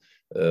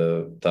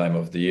time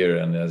of the year.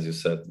 And as you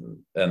said,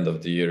 end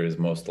of the year is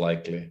most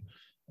likely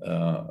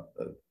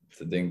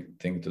the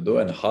thing to do.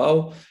 And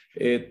how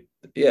it.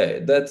 Yeah,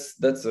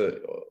 that's a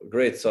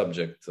great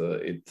subject.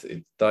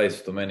 It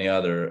ties to many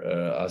other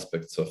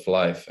aspects of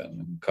life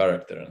and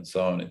character and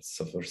so on.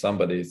 It's for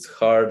somebody it's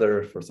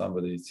harder, for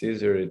somebody it's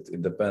easier. It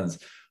depends.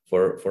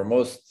 For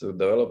most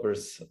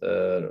developers,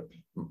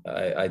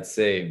 I'd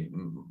say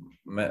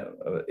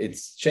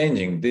it's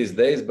changing these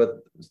days,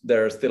 but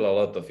there are still a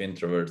lot of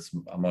introverts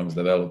amongst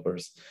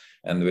developers,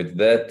 and with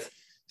that.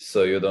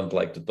 So you don't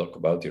like to talk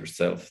about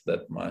yourself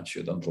that much.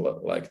 You don't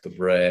like to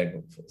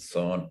brag,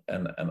 so on,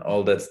 and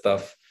all that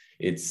stuff.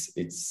 It's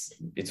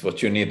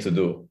what you need to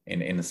do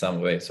in some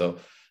way. So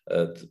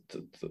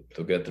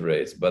to get the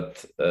raise.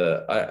 But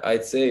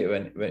I'd say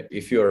when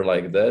if you're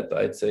like that,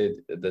 I'd say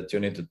that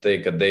you need to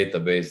take a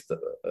data-based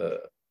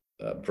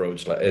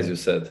approach. Like as you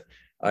said,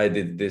 I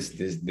did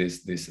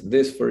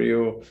this for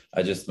you.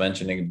 I just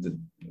mentioning it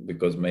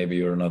because maybe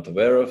you're not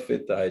aware of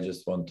it. I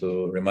just want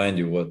to remind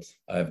you what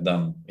I've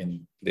done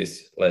in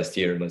this last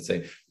year. Let's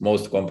say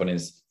most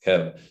companies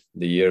have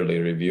the yearly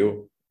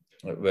review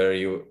where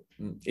you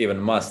even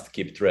must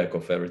keep track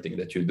of everything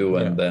that you do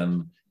and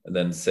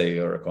then say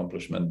your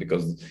accomplishment,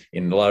 because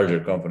in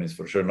larger companies,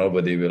 for sure,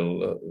 nobody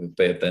will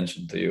pay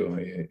attention to you.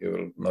 You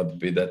will not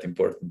be that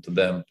important to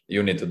them.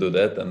 You need to do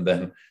that and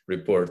then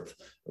report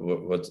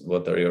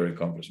what are your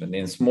accomplishments.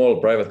 In small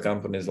private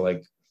companies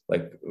like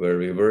where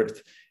we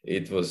worked,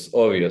 it was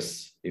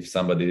obvious if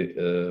somebody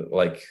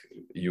like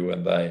you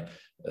and I,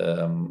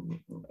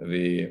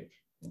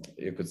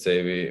 you could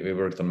say we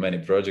worked on many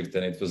projects,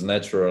 and it was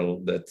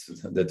natural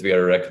that we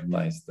are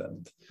recognized.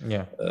 And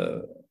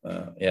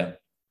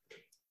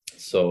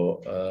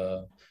so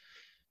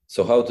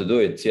how to do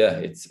it? Yeah,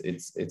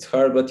 it's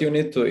hard, but you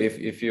need to,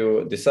 if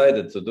you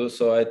decided to do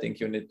so, I think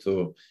you need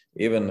to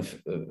even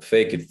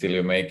fake it till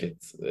you make it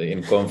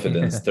in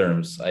confidence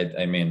terms.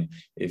 I mean,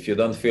 if you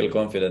don't feel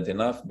confident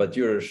enough, but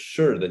you're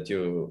sure that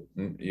you're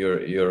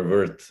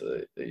worth,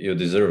 you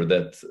deserve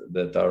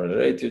that hourly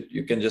rate,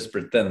 you can just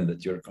pretend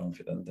that you're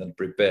confident and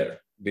prepare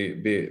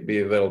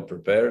be well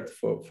prepared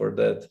for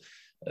that,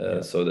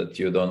 so that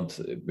you don't,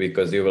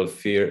 because you will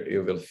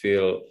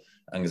feel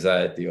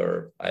anxiety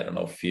or I don't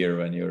know, fear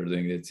when you're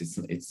doing it.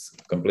 It's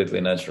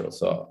completely natural.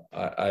 So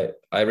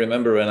I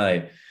remember when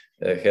I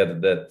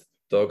had that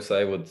talks,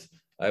 I would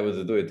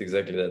do it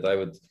exactly that. I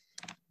would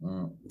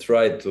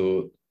try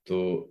to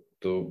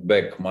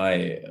back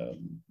my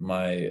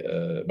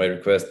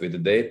request with the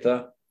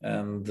data,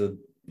 and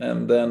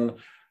then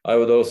I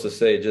would also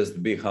say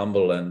just be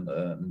humble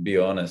and be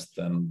honest,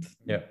 and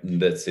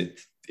that's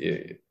it.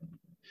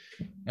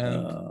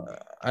 And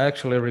I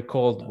actually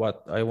recalled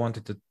what I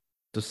wanted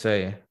to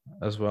say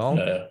as well.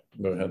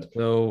 Go ahead.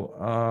 So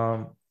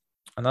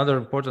another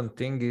important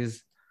thing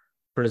is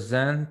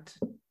present.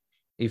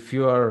 If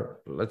you are,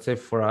 let's say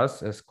for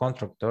us as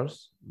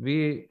contractors,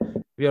 we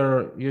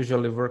are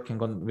usually working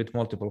with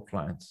multiple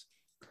clients.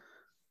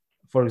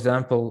 For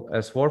example,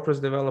 as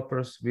WordPress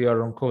developers, we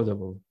are on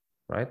Codeable,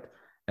 right?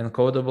 And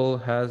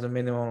Codeable has a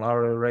minimum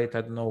hourly rate.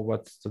 I don't know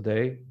what's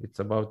today. It's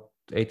about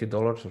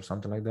 $80 or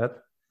something like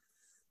that.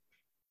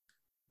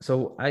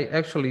 So I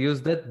actually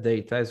use that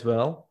data as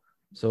well.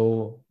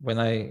 So when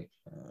I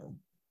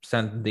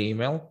sent the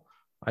email,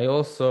 I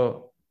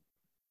also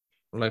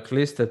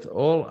listed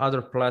all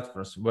other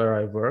platforms where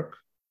I work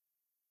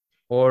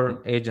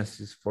or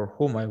agencies for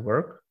whom I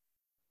work,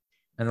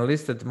 and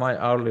listed my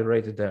hourly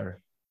rate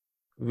there,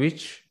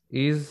 which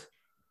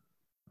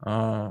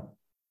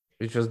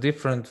was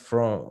different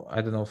from,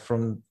 I don't know,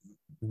 from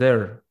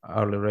their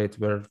hourly rate,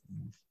 where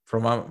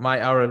from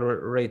my hourly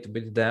rate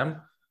with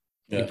them,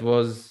 it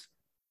was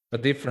a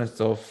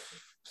difference of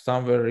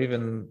somewhere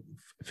even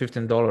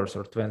 $15 or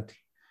 $20.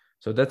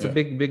 So that's a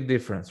big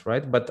difference,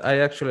 right? But I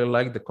actually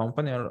like the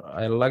company,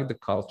 I like the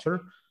culture,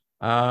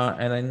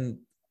 and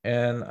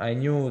I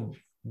knew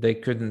they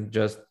couldn't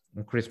just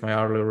increase my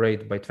hourly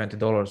rate by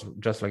 $20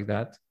 just like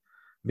that.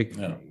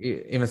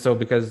 Even so,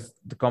 because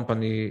the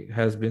company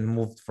has been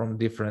moved from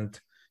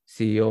different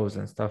CEOs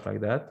and stuff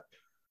like that.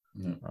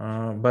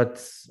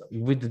 But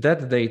with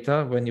that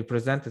data, when you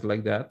present it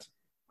like that,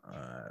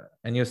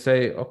 and you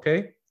say,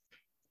 okay,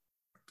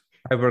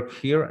 I work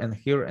here and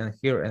here and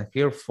here and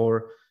here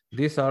for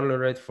this hourly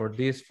rate, for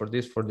this,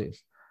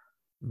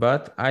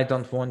 but I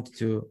don't want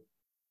to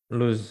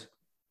lose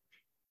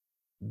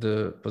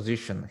the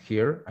position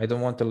here. I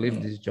don't want to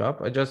leave this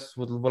job. I just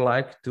would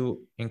like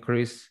to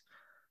increase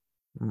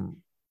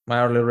my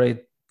hourly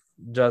rate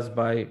just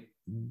by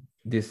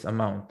this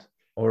amount.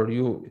 Or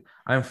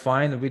I'm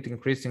fine with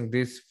increasing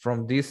this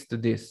from this to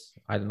this.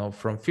 I don't know,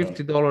 from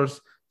 $50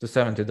 to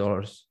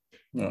 $70.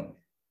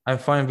 I'm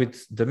fine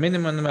with the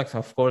minimum and max.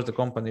 Of course, the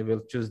company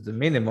will choose the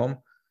minimum,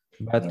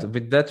 but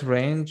with that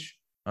range,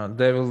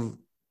 they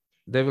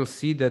will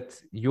see that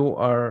you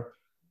are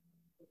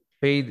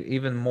paid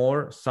even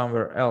more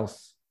somewhere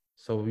else.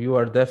 So you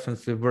are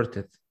definitely worth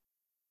it.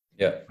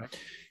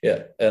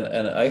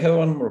 And I have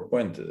one more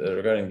point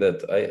regarding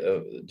that. I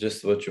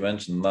just what you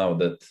mentioned now,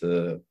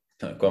 that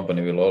a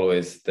company will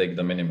always take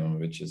the minimum,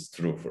 which is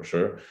true for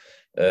sure.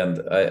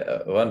 And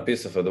one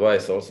piece of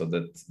advice also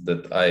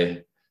that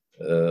I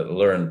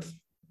learned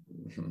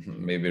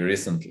maybe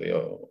recently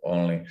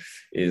only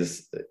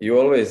is you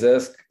always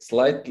ask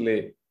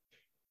slightly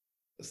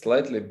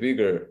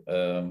bigger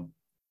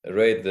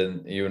rate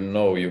than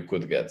you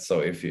could get. So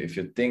if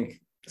you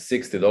think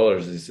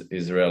 $60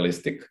 is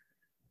realistic,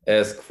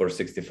 ask for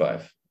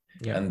 65.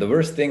 And the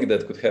worst thing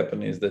that could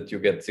happen is that you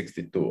get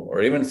 62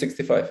 or even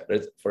 65.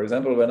 For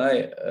example, when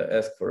I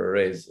asked for a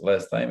raise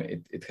last time,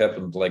 it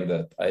happened like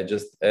that. I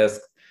just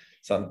asked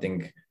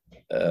something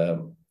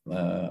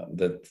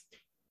that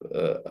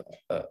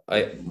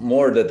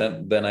more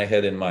than I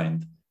had in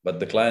mind, but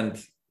the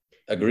client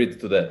agreed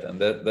to that, and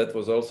that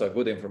was also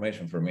good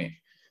information for me.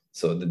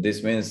 So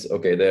this means,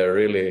 okay, they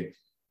really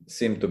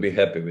seem to be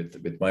happy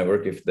with my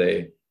work if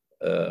they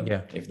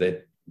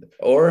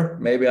or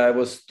maybe I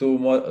was too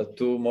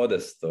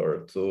modest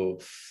or too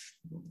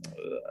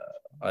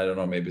I don't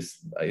know, maybe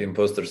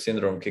imposter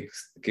syndrome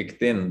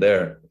kicked in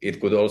there. It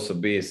could also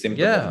be a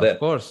symptom of that. Of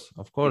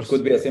course. It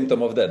could be a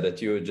symptom of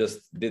that you just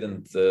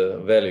didn't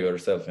value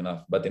yourself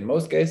enough. But in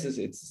most cases,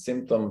 it's a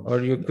symptom.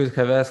 Or you could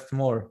have asked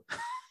more.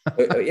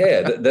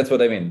 That's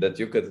what I mean. That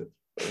you could.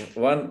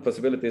 One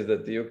possibility is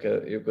that you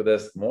could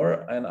ask more,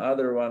 and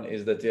other one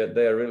is that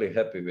they are really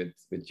happy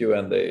with you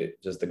and they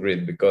just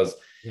agreed, because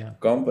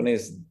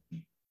companies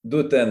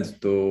do tend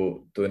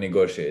to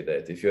negotiate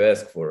that. If you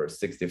ask for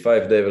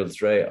 65, they will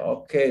say,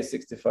 okay,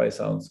 65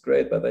 sounds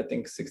great, but I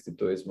think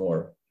 62 is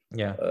more.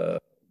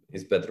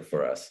 Is better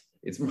for us.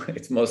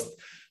 It's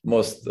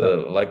most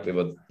likely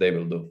what they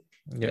will do.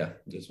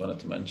 Just wanted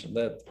to mention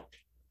that.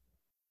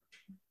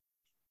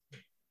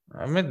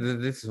 I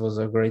mean, this was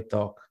a great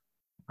talk.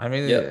 I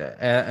mean,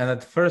 and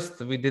at first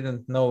we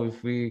didn't know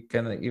if we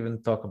can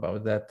even talk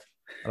about that.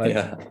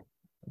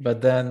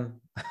 But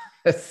then,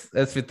 as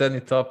with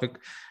any topic,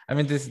 I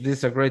mean, this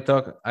is a great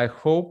talk. I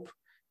hope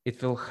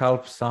it will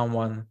help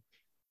someone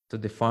to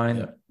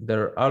define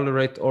their hourly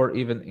rate or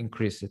even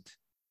increase it.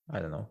 I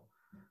don't know.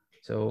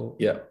 So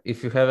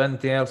if you have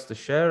anything else to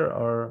share,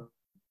 or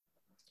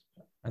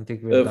I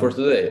think we're for done.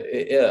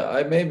 today, yeah,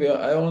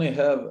 I only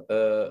have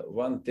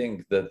one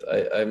thing that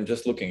I'm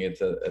just looking at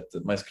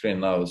my screen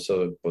now.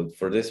 So, but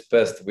for this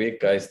past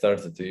week, I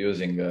started to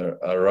using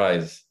a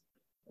Rise.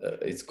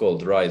 It's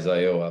called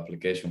Rise.io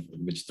application,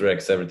 which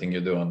tracks everything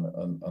you do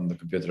on the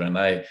computer. And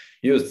I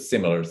used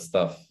similar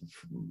stuff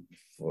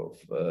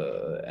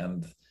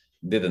and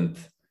didn't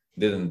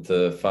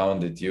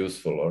found it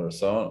useful or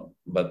so on.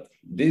 But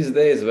these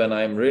days, when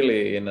I'm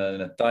really in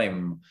a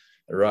time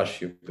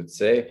rush, you could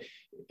say,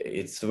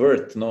 it's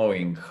worth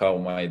knowing how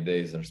my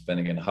days are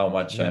spending and how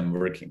much I'm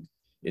working.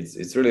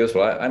 It's really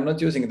useful. I'm not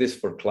using this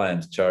for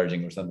client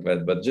charging or something like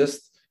that, but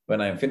just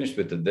when I'm finished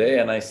with the day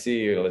and I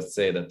see, let's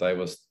say that I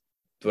was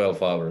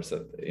 12 hours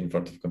in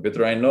front of the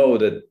computer, I know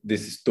that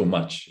this is too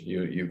much.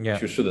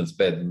 You shouldn't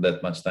spend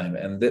that much time,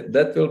 and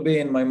that will be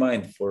in my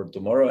mind for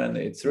tomorrow, and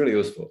it's really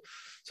useful.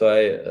 So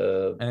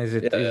and is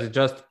it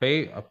just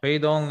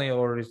paid only,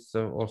 or is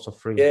also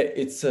free? Yeah,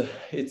 it's a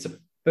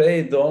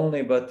paid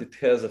only, but it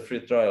has a free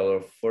trial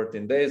of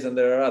 14 days, and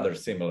there are other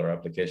similar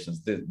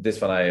applications. This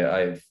one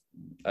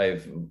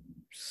I've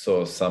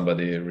saw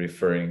somebody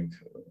referring.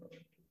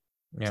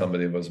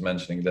 Somebody was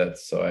mentioning that,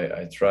 so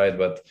I tried,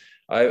 but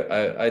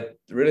I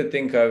really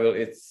think I will.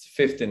 It's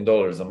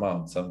 $15 a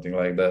month, something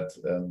like that,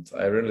 and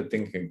I really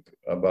thinking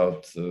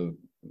about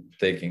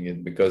taking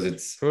it because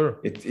it's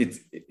sure. It's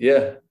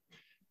yeah.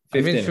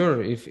 15. I mean,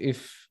 sure.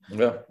 If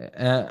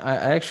I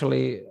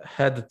actually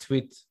had a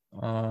tweet,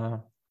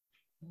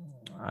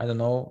 I don't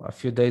know, a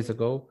few days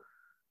ago,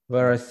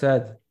 where I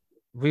said,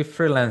 we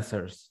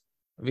freelancers,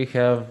 we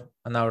have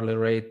an hourly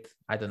rate.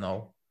 I don't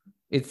know.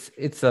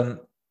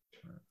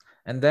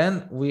 And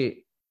then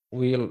we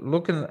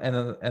look at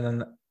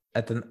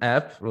an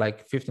app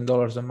like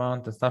 $15 a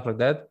month and stuff like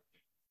that,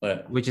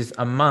 which is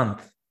a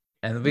month,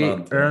 and we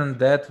earn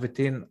that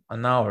within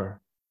an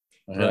hour,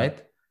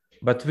 right?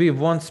 But we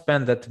won't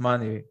spend that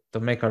money to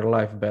make our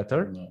life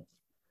better.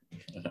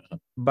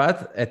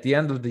 But at the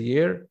end of the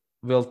year,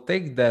 we'll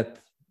take that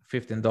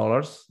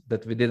 $15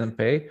 that we didn't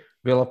pay,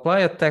 we'll apply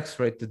a tax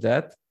rate to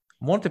that,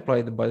 multiply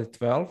it by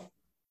 12,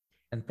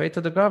 and pay to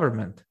the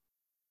government.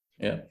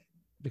 Yeah.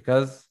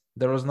 Because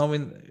there was no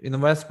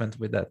investment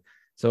with that.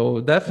 So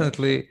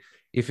definitely,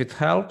 if it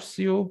helps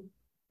you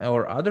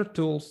or other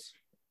tools,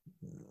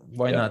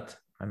 why not?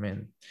 I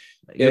mean,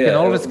 you can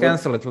always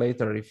cancel it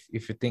later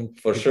if you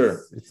think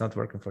it's not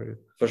working for you.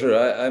 For sure.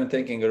 I'm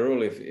taking a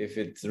rule. If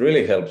it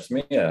really helps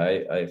me,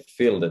 I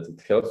feel that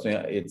it helps me,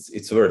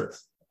 it's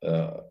worth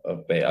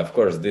pay. Of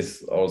course,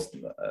 this also,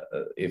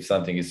 if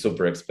something is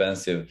super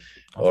expensive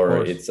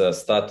or it's a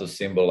status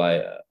symbol,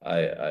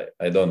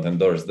 I don't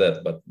endorse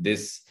that. But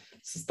this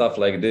stuff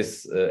like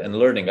this and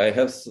learning,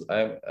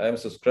 I'm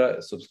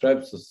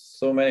subscribed to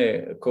so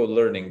many code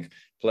learning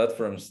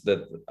platforms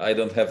that I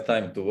don't have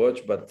time to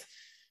watch, but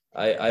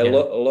I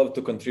love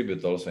to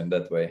contribute also in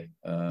that way.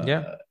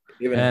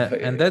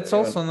 And that's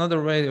also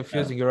another way of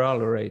using your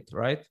hourly rate,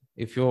 right?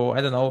 If you,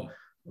 I don't know,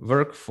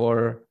 work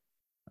for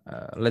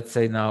let's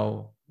say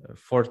now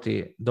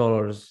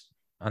 $40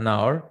 an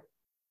hour,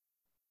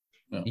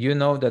 you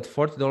know that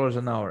 $40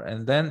 an hour,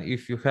 and then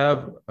if you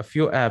have a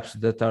few apps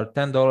that are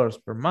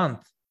 $10 per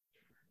month,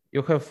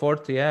 you have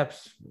 40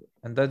 apps,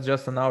 and that's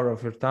just an hour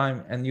of your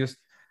time, and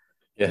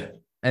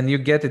you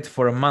get it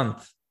for a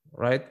month,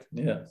 right?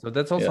 So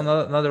that's also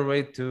another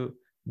way to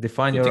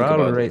define your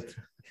hourly rate.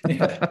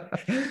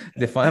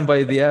 Defined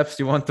by the apps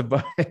you want to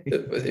buy.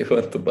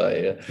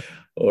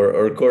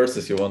 Or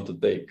courses you want to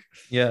take.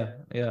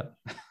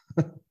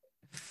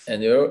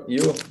 And do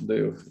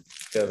you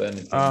have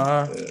anything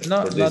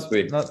for this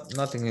week?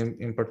 Nothing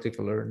in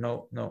particular.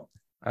 No.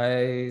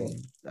 I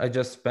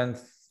just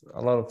spent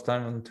a lot of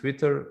time on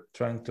Twitter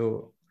trying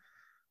to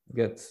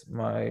get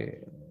my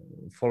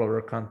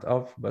follower count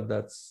up, but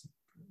that's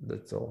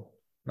all.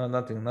 No,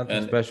 nothing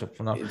special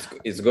for now.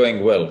 It's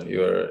going well.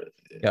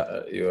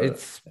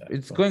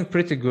 It's going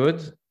pretty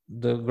good.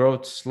 The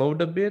growth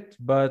slowed a bit,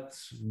 but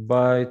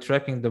by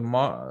tracking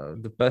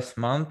the past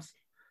month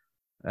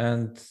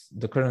and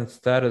the current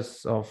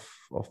status of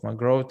my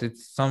growth,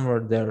 it's somewhere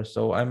there.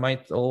 So I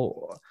might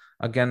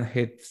again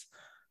hit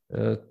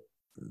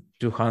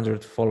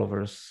 200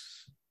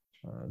 followers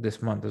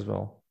this month as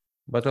well.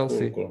 But I'll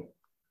see. Cool.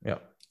 Yeah.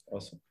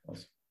 Awesome.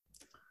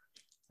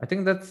 I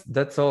think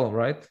that's all,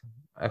 right?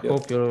 I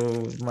hope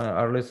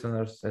our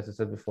listeners, as I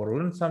said before,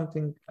 learn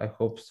something. I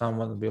hope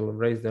someone will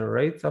raise their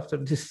rates after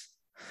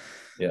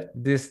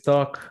this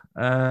talk,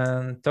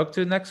 and talk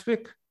to you next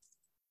week.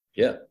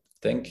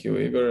 Thank you,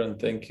 Igor, and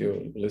thank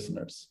you,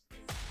 listeners.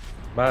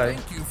 Bye.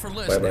 Thank you for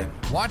listening.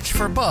 Bye-bye. Watch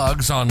for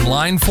bugs on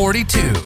line 42.